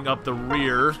Virion can bring up the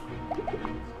rear.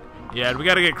 Yeah, and we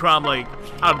gotta get Chrom, like,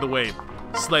 out of the way.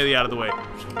 Slightly out of the way.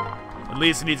 And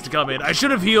Lisa needs to come in. I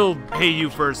should have healed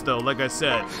Heiyu first, though, like I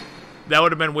said. That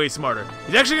would have been way smarter.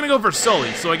 He's actually gonna go for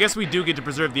Sully, so I guess we do get to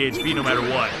preserve the HP no matter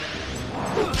what.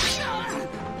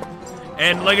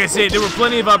 And like I said, there were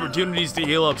plenty of opportunities to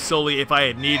heal up Sully if I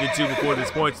had needed to before this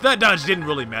point, so that dodge didn't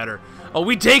really matter. Oh,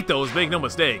 we take those, make no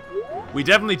mistake. We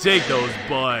definitely take those,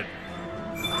 but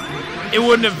it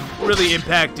wouldn't have really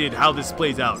impacted how this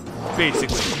plays out,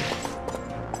 basically.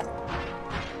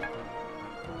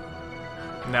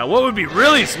 Now, what would be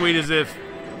really sweet is if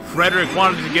Frederick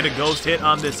wanted to get a ghost hit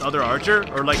on this other archer,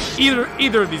 or like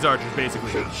either of these archers,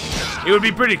 basically. It would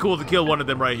be pretty cool to kill one of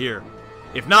them right here.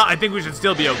 If not, I think we should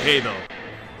still be okay, though.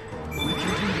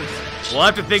 We'll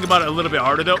have to think about it a little bit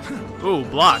harder, though. Ooh,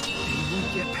 block.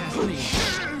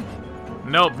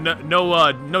 Nope,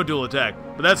 no dual attack.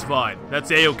 But that's fine.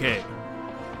 That's A-okay.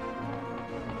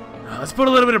 Let's put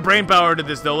a little bit of brain power into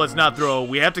this, though. Let's not throw.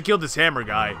 We have to kill this hammer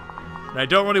guy. And I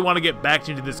don't really want to get backed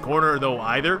into this corner, though,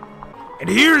 either. And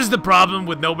here's the problem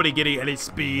with nobody getting any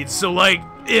speed. So, like,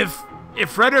 if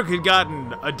Frederick had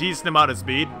gotten a decent amount of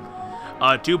speed,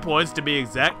 2 points to be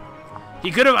exact,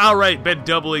 He could have outright been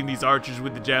doubling these archers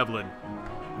with the javelin,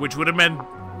 which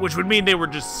would mean they were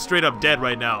just straight up dead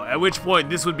right now, at which point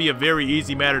this would be a very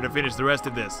easy matter to finish the rest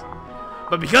of this.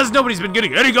 But because nobody's been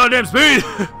getting any goddamn speed,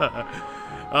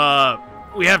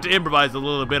 we have to improvise a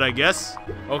little bit, I guess.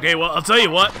 Okay, well, I'll tell you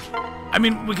what. I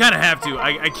mean, we kind of have to.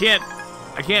 I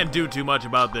can't do too much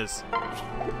about this.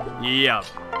 Yeah.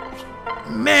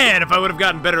 Man, if I would have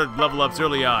gotten better level ups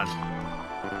early on.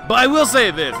 But I will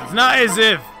say this,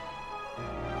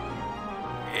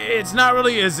 it's not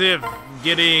really as if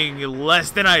getting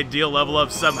less than ideal level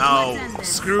up somehow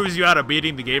screws you out of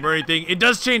beating the game or anything. It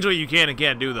does change what you can and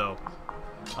can't do, though.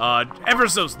 Ever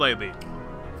so slightly.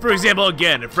 For example,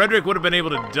 again, if Frederick would have been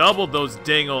able to double those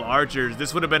dang old archers,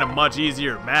 this would have been a much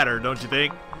easier matter, don't you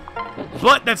think?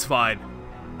 But that's fine.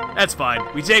 That's fine.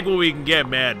 We take what we can get,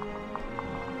 man.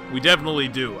 We definitely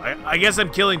do. I guess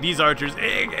I'm killing these archers.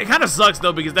 It kind of sucks,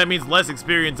 though, because that means less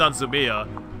experience on Sumiya.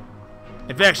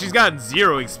 In fact, she's gotten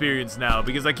 0 experience now,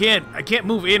 because I can't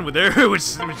move in with her,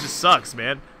 which just sucks,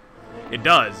 man. It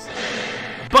does.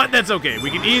 But that's okay. We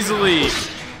can easily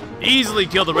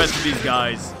kill the rest of these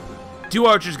guys. 2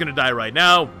 archers gonna die right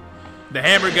now. The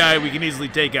hammer guy we can easily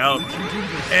take out.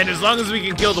 And as long as we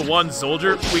can kill the 1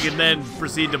 soldier, we can then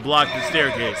proceed to block the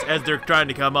staircase as they're trying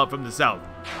to come up from the south.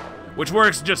 Which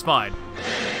works just fine.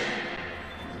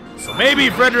 So maybe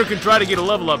Frederick can try to get a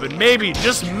level up and maybe,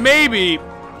 just maybe,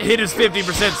 hit his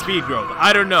 50% speed growth.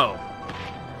 I don't know.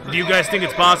 Do you guys think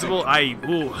it's possible? I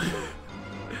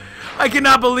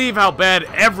cannot believe how bad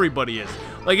everybody is.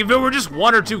 Like, if it were just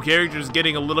 1 or 2 characters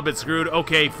getting a little bit screwed,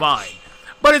 okay, fine.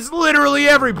 But it's literally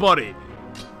everybody.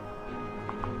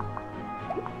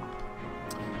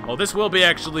 Well, this will be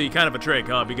actually kind of a trick,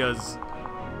 huh? Because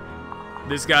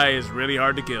this guy is really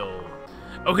hard to kill.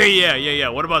 Okay, yeah.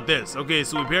 What about this? Okay,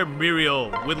 so we pair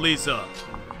Muriel with Lisa.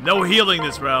 No healing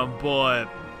this round, but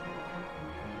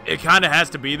it kind of has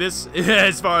to be this,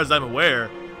 as far as I'm aware.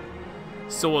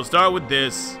 So we'll start with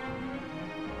this.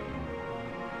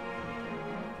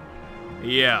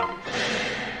 Yeah,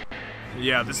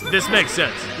 this makes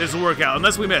sense. This will work out,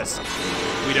 unless we miss.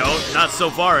 We don't. Not so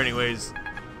far, anyways.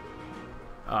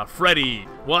 Freddy.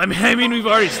 Well, I mean, we've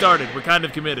already started. We're kind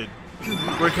of committed.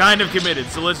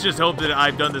 So let's just hope that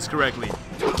I've done this correctly.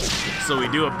 So we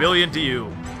do 1 billion to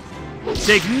you.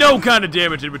 Take no kind of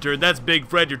damage in return. That's Big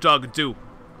Fred you're talking to.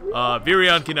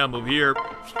 Virion cannot move here.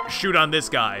 Shoot on this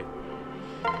guy.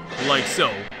 Like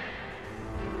so.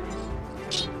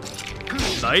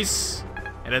 Nice.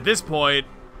 And at this point,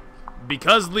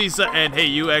 because Lisa and Hey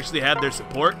You actually had their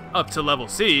support up to level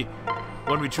C,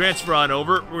 when we transfer on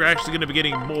over, we're actually going to be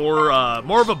getting more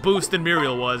of a boost than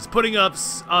Muriel was, putting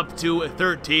us up to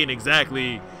 13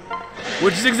 exactly,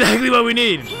 which is exactly what we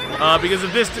need. Because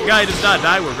if this guy does not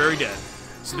die, we're very dead.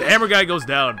 So the hammer guy goes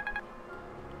down.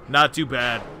 Not too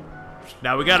bad.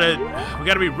 Now we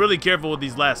gotta be really careful with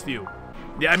these last few.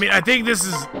 Yeah, I mean, I think this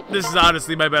is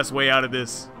honestly my best way out of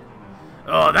this.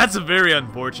 Oh, that's very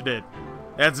unfortunate.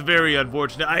 That's very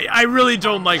unfortunate. I really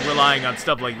don't like relying on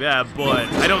stuff like that, but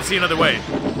I don't see another way.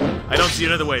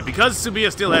 Because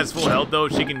Sumiya still has full health, though,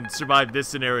 she can survive this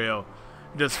scenario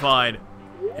just fine.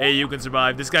 Hey, you can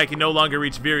survive. This guy can no longer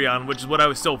reach Virion, which is what I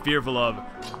was so fearful of.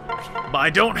 But I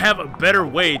don't have a better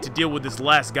way to deal with this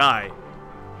last guy.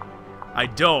 I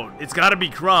don't. It's gotta be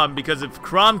Crom, because if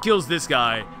Crom kills this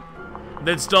guy,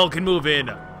 then Stull can move in,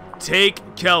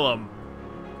 take Kellum,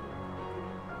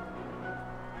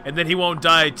 and then he won't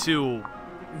die to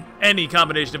any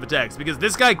combination of attacks, because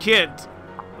this guy can't,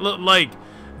 like,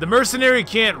 the mercenary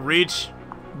can't reach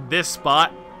this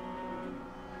spot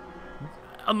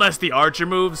unless the archer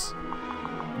moves.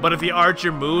 But if the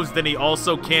archer moves, then he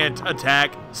also can't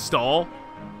attack Stull.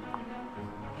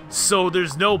 So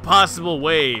there's no possible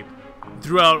way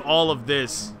throughout all of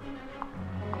this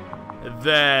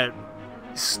that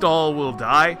Stull will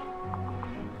die.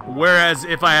 Whereas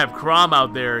if I have Crom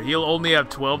out there, he'll only have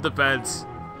 12 defense,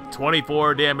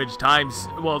 24 damage times,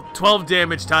 well, 12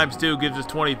 damage times 2 gives us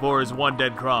 24 is 1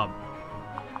 dead Crom.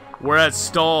 Whereas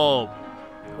Stull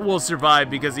will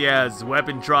survive because he has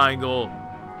weapon triangle,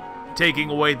 taking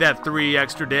away that 3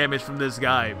 extra damage from this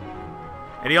guy.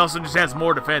 And he also just has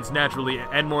more defense naturally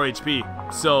and more HP.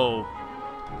 So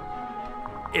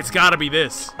it's gotta be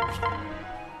this.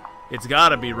 It's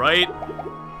gotta be, right?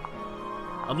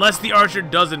 Unless the archer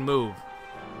doesn't move.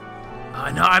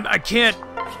 No, I can't.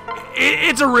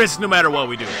 It's a risk no matter what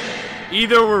we do.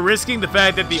 Either we're risking the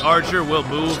fact that the archer will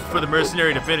move for the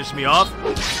mercenary to finish me off,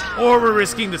 or we're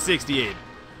risking the 68.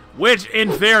 Which,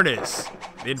 in fairness,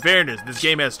 this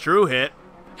game has true hit,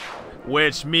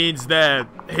 which means that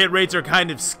hit rates are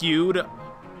kind of skewed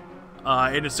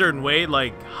in a certain way.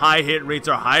 Like, high hit rates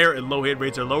are higher and low hit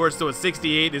rates are lower. So a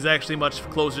 68 is actually much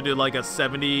closer to like a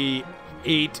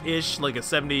 78-ish, like a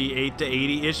 78 to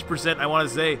 80-ish percent, I want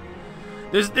to say.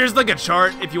 There's like a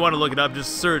chart, if you want to look it up.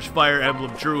 Just search Fire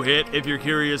Emblem True Hit if you're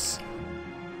curious.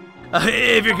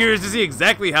 If you're curious to see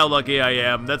exactly how lucky I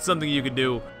am, that's something you can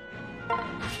do.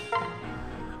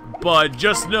 But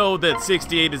just know that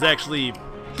 68 is actually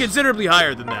considerably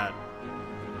higher than that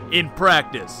in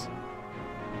practice.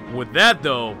 With that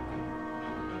though,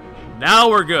 now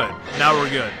we're good. Now we're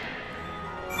good.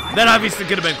 That obviously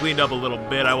could have been cleaned up a little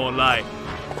bit, I won't lie.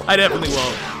 I definitely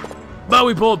won't. But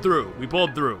we pulled through. We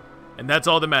pulled through. And that's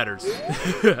all that matters.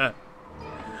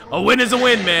 A win is a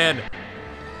win, man.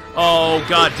 Oh,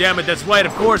 god damn it. That's right,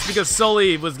 of course, because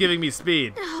Sully was giving me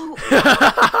speed. No.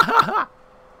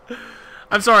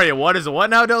 I'm sorry, a what is a what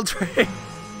now, Deltray?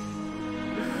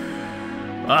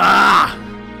 Ah!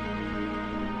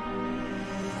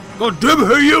 God damn it,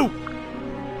 hey you!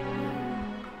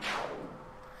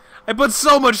 I put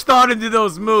so much thought into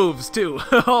those moves, too.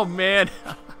 Oh, man.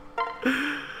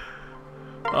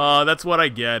 That's what I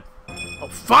get. Oh,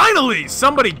 finally!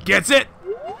 Somebody gets it!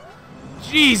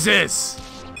 Jesus!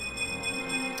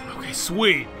 Okay,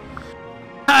 sweet.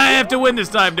 I have to win this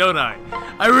time, don't I?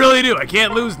 I really do. I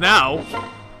can't lose now.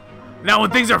 Now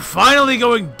when things are finally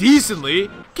going decently,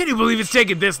 can you believe it's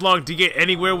taken this long to get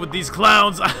anywhere with these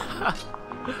clowns?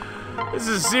 This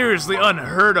is seriously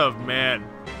unheard of, man.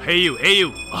 Hey you, hey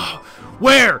you. Oh,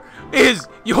 where is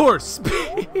your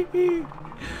speed?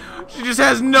 She just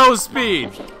has no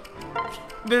speed.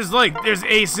 There's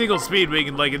a single speed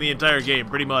wing like in the entire game,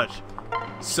 pretty much.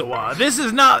 So this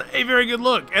is not a very good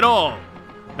look at all.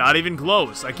 Not even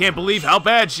close. I can't believe how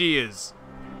bad she is.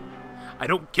 I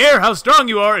don't care how strong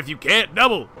you are if you can't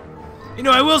double. You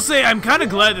know, I will say I'm kind of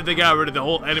glad that they got rid of the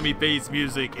whole enemy face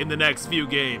music in the next few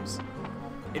games.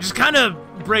 It just kind of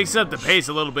breaks up the pace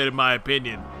a little bit in my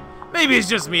opinion. Maybe it's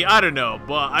just me, I don't know,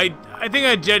 but I think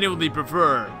I genuinely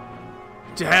prefer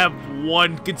to have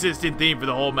one consistent theme for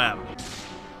the whole map.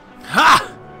 Ha!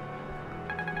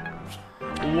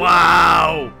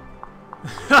 Wow!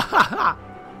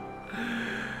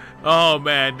 Oh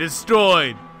man,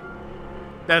 destroyed.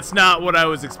 That's not what I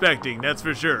was expecting, that's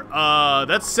for sure.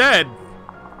 That said,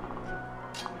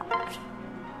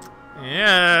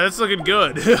 yeah, that's looking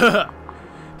good.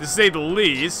 To say the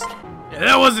least. Yeah,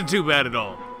 that wasn't too bad at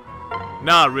all.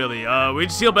 Not really. We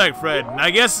just heal back Fred. And I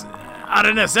guess, out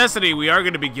of necessity, we are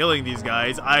going to be killing these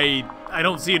guys. I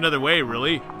don't see another way,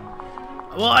 really.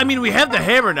 Well, I mean, we have the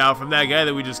hammer now from that guy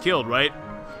that we just killed, right?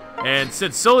 And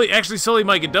since Sully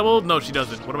might get doubled. No, she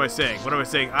doesn't. What am I saying? What am I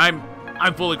saying? I'm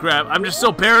full of crap. I'm just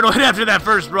so paranoid after that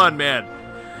first run, man.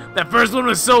 That first one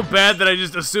was so bad that I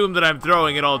just assumed that I'm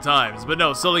throwing at all times. But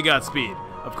no, Sully got speed.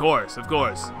 Of course, of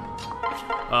course.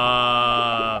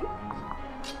 Now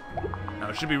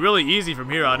it should be really easy from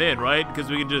here on in, right?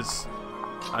 Because we can just,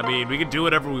 I mean, we can do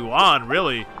whatever we want,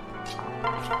 really.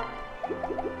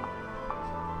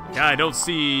 Yeah, I don't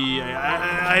see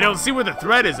where the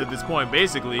threat is at this point,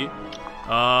 basically.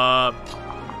 No,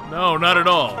 not at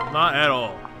all. Not at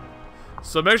all.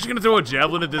 So I'm actually going to throw a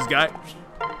javelin at this guy.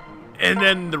 And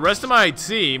then the rest of my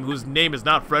team, whose name is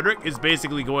not Frederick, is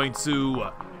basically going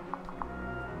to...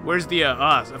 where's the...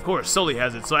 of course, Sully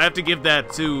has it. So I have to give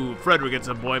that to Frederick at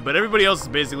some point. But everybody else is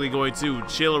basically going to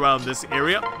chill around this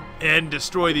area and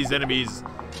destroy these enemies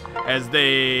as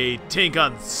they tank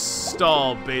on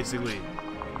stall, basically.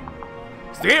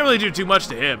 So they can't really do too much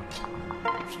to him.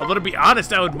 Although, to be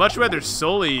honest, I would much rather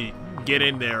Sully get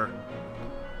in there.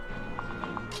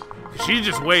 She's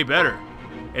just way better.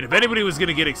 And if anybody was going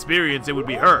to get experience, it would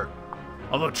be her.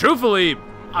 Although, truthfully,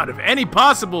 out of any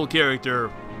possible character,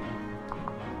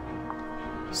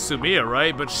 Sumiya,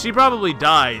 right? But she probably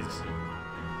dies.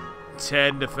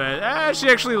 10 defense. She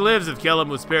actually lives if Kellum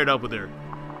was paired up with her.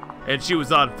 And she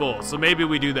was on full, so maybe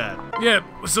we do that. Yeah,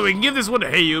 so we can give this one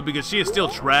to Heiyu because she is still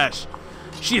trash.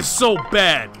 She is so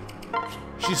bad.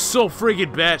 She's so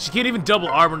friggin' bad. She can't even double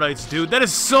Armor Knights, dude. That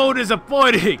is so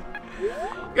disappointing.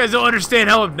 You guys don't understand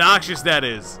how obnoxious that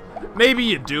is. Maybe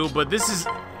you do, but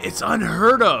it's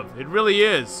unheard of. It really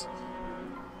is.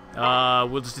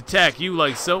 We'll just attack you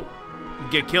like so.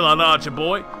 Get kill on Archer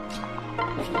boy.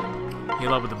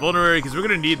 Heal up with the vulnerary because we're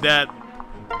gonna need that.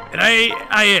 And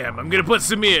I am. I'm gonna put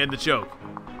Sumiya in the choke.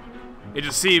 It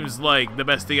just seems like the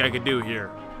best thing I could do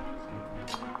here.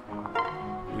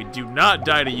 We do not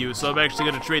die to you, so I'm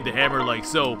actually gonna trade the hammer like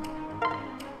so.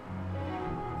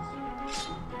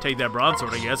 Take that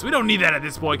broadsword, I guess. We don't need that at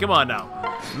this point. Come on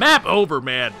now. Map over,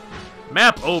 man.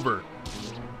 Map over.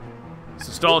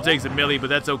 So stall takes a melee, but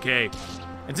that's okay.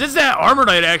 And since that Armor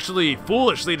Knight actually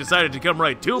foolishly decided to come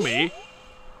right to me,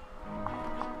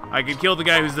 I could kill the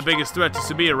guy who's the biggest threat to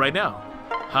Sumiya right now.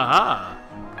 Haha.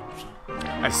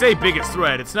 I say biggest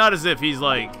threat, it's not as if he's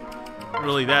like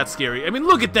really that scary. I mean,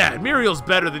 look at that. Muriel's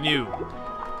better than you.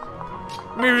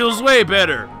 Muriel's way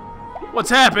better. What's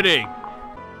happening?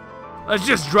 Let's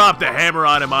just drop the hammer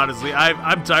on him, honestly.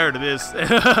 I'm tired of this.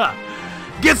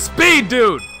 Get speed,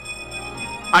 dude!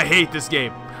 I hate this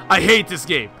game. I hate this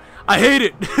game. I hate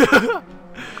it.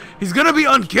 He's gonna be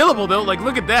unkillable, though. Like,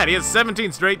 look at that. He has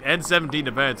 17 strength and 17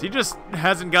 defense. He just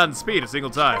hasn't gotten speed a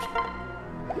single time.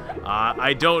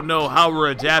 I don't know how we're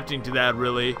adapting to that,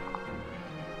 really.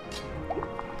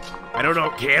 I don't know.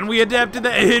 Can we adapt to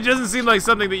that? It doesn't seem like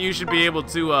something that you should be able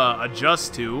to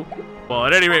adjust to. Well,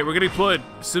 at any rate, we're going to put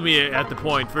Sumiya at the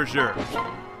point for sure.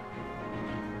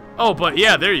 Oh, but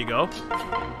yeah, there you go.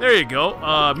 There you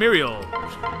go. Muriel.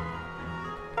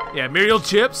 Yeah, Muriel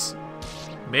chips.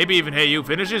 Maybe even Hey You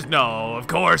finishes? No, of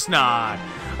course not.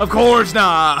 Of course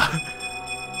not.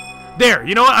 There,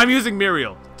 you know what? I'm using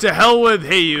Muriel. To hell with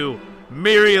Hey You.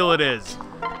 Muriel it is.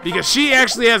 Because she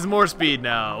actually has more speed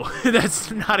now.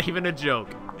 That's not even a joke.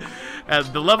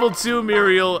 The level 2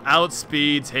 Muriel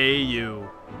outspeeds Hey You.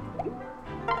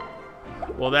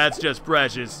 Well, that's just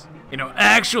precious. You know,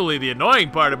 actually, the annoying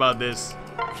part about this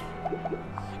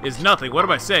is nothing. What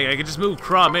am I saying? I can just move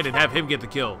Crom in and have him get the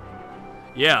kill.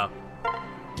 Yeah.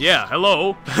 Yeah,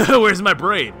 hello. Where's my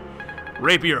brain?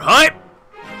 Rapier hype.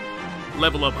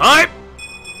 Level up hype.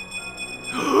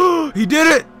 He did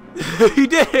it! He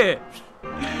did it!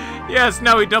 Yes,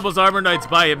 now he doubles Armor Knights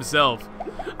by himself.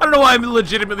 I don't know why I'm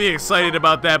legitimately excited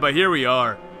about that, but here we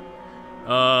are.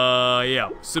 Yeah,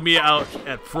 Sumiya out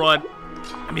at front.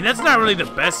 I mean, that's not really the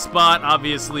best spot,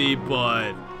 obviously,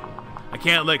 but I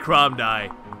can't let Crom die.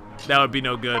 That would be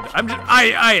no good. I'm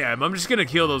just gonna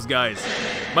kill those guys.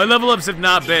 My level ups have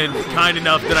not been kind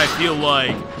enough that I feel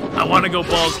like I want to go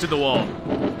balls to the wall.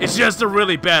 It's just a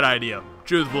really bad idea,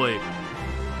 truthfully.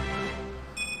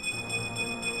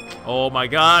 Oh my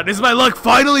god, is my luck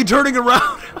finally turning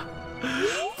around?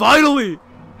 Finally!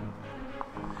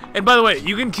 And by the way,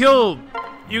 you can kill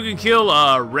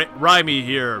Raimi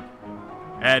here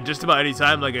at just about any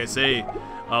time, like I say.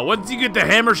 Once you get the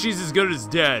hammer, she's as good as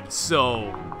dead,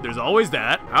 so there's always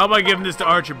that. How am I giving this to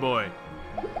Archer Boy?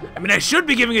 I mean, I should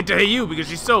be giving it to Hey You because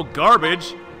she's so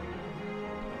garbage.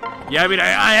 Yeah, I mean,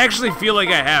 I actually feel like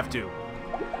I have to.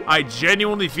 I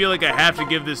genuinely feel like I have to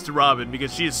give this to Robin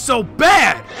because she is so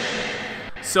bad!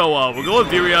 So, we'll go with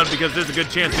Virion because there's a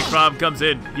good chance that Crom comes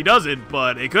in. He doesn't,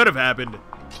 but it could have happened.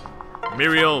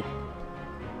 Muriel.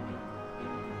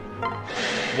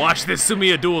 Watch this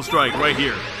Sumiya dual strike right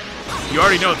here. You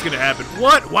already know it's gonna happen.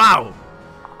 What? Wow!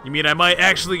 You mean I might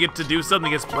actually get to do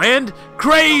something as planned?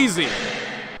 Crazy!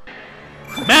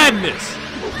 Madness!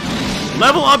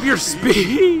 Level up your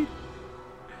speed!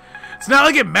 It's not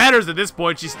like it matters at this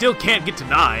point. She still can't get to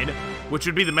 9, which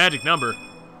would be the magic number.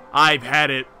 I've had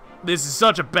it. This is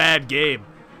such a bad game.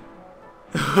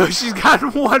 She's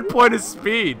gotten 1 point of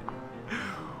speed.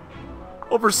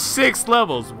 Over 6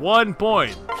 levels, 1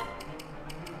 point.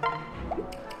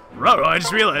 I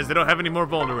just realized I don't have any more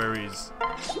vulneraries.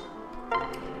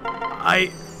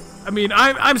 I mean,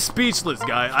 I'm speechless,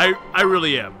 guy. I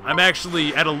really am. I'm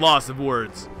actually at a loss of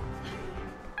words.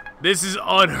 This is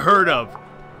unheard of.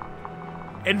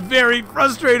 And very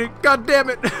frustrating. God damn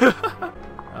it.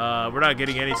 We're not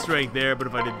getting any strength there, but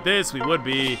if I did this, we would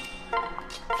be.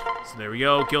 So there we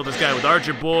go. Kill this guy with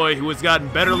Archer Boy, who has gotten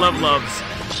better level ups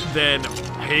than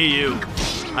Hey You.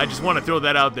 I just want to throw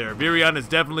that out there. Virion has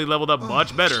definitely leveled up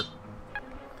much better.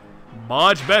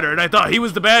 Much better. And I thought he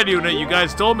was the bad unit. You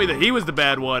guys told me that he was the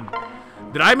bad one.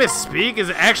 Did I misspeak? Is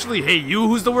it actually Hey You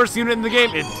who's the worst unit in the game?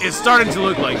 It's starting to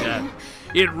look like that.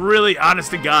 It really,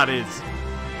 honest to God, is.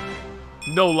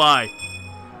 No lie.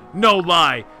 No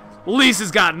lie.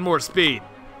 Lisa's gotten more speed.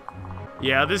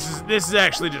 Yeah, this is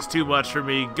actually just too much for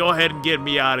me. Go ahead and get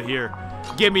me out of here.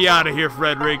 Get me out of here,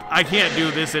 Frederick. I can't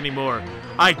do this anymore.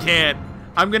 I can't.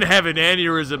 I'm gonna have an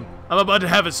aneurysm. I'm about to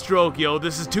have a stroke, yo.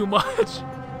 This is too much.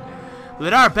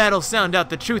 Let our battle sound out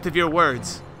the truth of your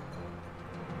words.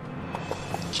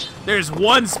 There's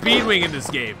one Speedwing in this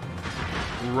game.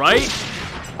 Right?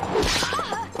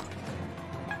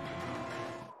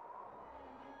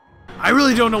 I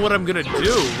really don't know what I'm gonna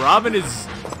do. Robin is...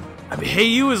 I mean, Hey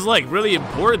You is, like, really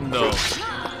important, though.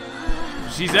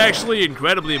 She's actually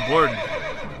incredibly important.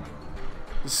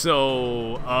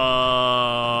 So,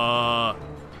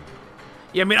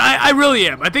 yeah, I mean, I really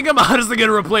am. I think I'm honestly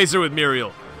gonna replace her with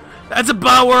Muriel. That's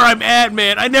about where I'm at,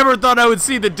 man. I never thought I would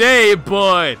see the day,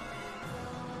 but...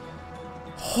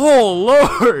 Oh,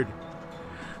 Lord.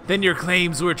 then your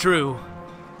claims were true.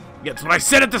 That's what I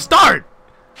said at the start!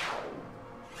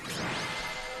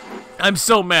 I'm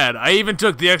so mad. I even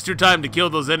took the extra time to kill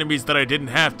those enemies that I didn't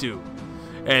have to.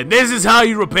 And this is how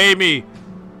you repay me.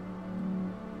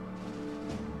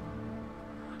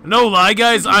 No lie,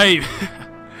 guys, I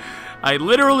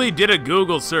literally did a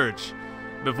Google search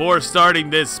before starting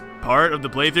this part of the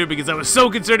playthrough because I was so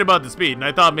concerned about the speed, and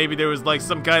I thought maybe there was like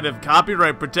some kind of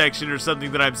copyright protection or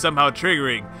something that I'm somehow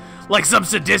triggering. Like some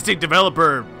sadistic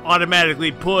developer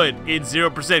automatically put in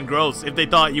 0% gross if they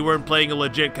thought you weren't playing a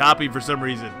legit copy for some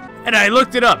reason. And I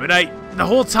looked it up, and the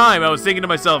whole time I was thinking to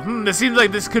myself, this seems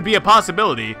like this could be a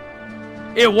possibility.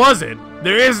 It wasn't.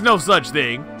 There is no such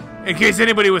thing. In case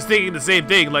anybody was thinking the same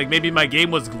thing, like maybe my game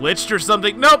was glitched or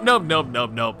something. Nope, nope, nope, nope,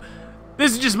 nope.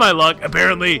 This is just my luck,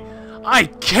 apparently. I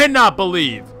cannot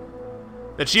believe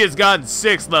that she has gotten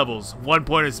 6 levels, 1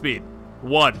 point of speed.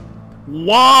 1.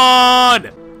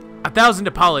 1,000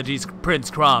 apologies, Prince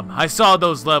Crom. I saw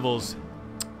those levels.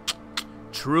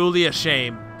 Truly a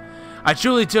shame. I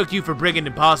truly took you for brigand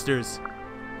imposters.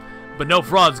 But no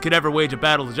frauds could ever wage a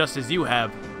battle just as you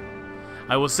have.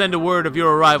 I will send a word of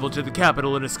your arrival to the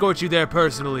capital and escort you there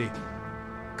personally.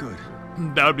 Good.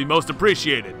 That would be most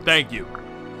appreciated. Thank you.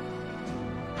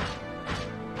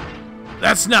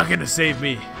 That's not gonna save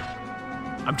me.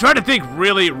 I'm trying to think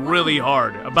really, really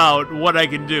hard about what I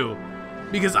can do.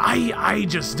 Because I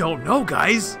just don't know,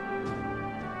 guys.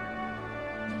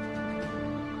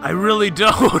 I really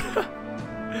don't.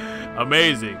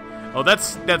 Amazing. Oh,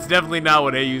 that's definitely not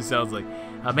what AU sounds like.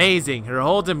 Amazing. Her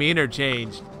whole demeanor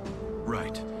changed.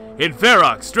 Right. In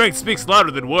Ferox, strength speaks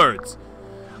louder than words.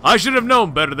 I should have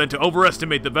known better than to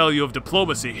overestimate the value of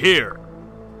diplomacy here.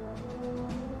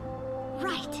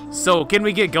 Right. So, can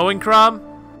we get going, Crom?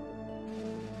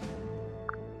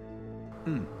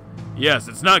 Yes,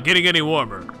 it's not getting any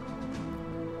warmer.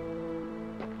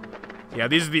 Yeah,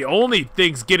 these are the only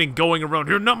things getting going around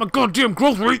here, not my goddamn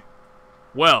growth rate!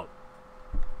 Well,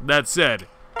 that said,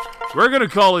 we're gonna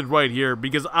call it right here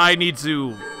because I need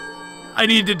to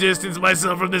distance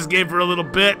myself from this game for a little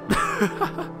bit.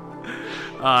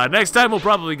 Next time we'll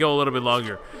probably go a little bit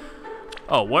longer.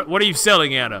 Oh, what are you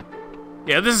selling, Anna?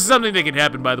 Yeah, this is something that can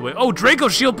happen, by the way. Oh, Draco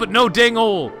Shield, but no dang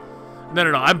hole. No,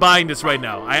 I'm buying this right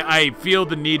now. I feel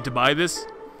the need to buy this.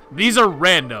 These are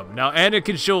random. Now, Anna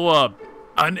can show up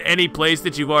on any place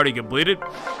that you've already completed.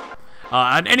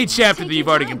 On any chapter that you've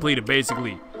already completed,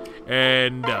 basically.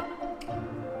 And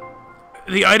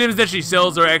the items that she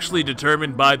sells are actually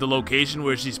determined by the location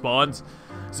where she spawns.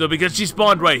 So because she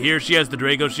spawned right here, she has the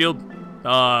Draco Shield.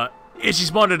 If she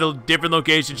spawned at a different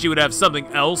location, she would have something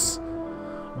else.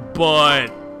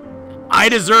 But I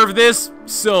deserve this,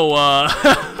 so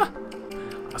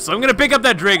so I'm gonna pick up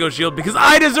that Draco Shield because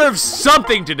I deserve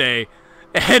something today.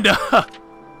 And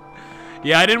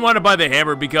yeah, I didn't want to buy the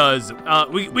hammer because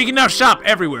we can now shop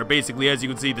everywhere, basically. As you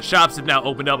can see, the shops have now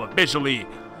opened up officially.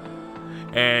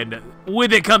 And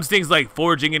with it comes things like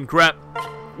forging and crap,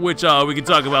 which we can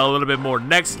talk about a little bit more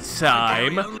next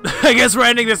time. I guess we're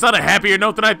ending this on a happier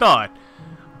note than I thought.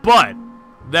 But,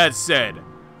 that said,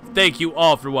 thank you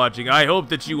all for watching. I hope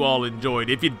that you all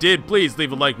enjoyed. If you did, please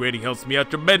leave a like rating. Helps me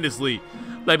out tremendously.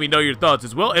 Let me know your thoughts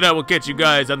as well, and I will catch you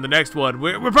guys on the next one.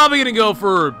 We're probably going to go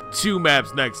for 2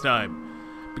 maps next time.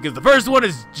 Because the first one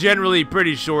is generally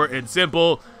pretty short and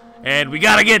simple, and we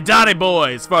gotta get Donnie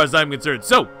Boy as far as I'm concerned.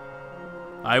 So,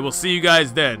 I will see you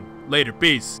guys then. Later,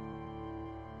 peace.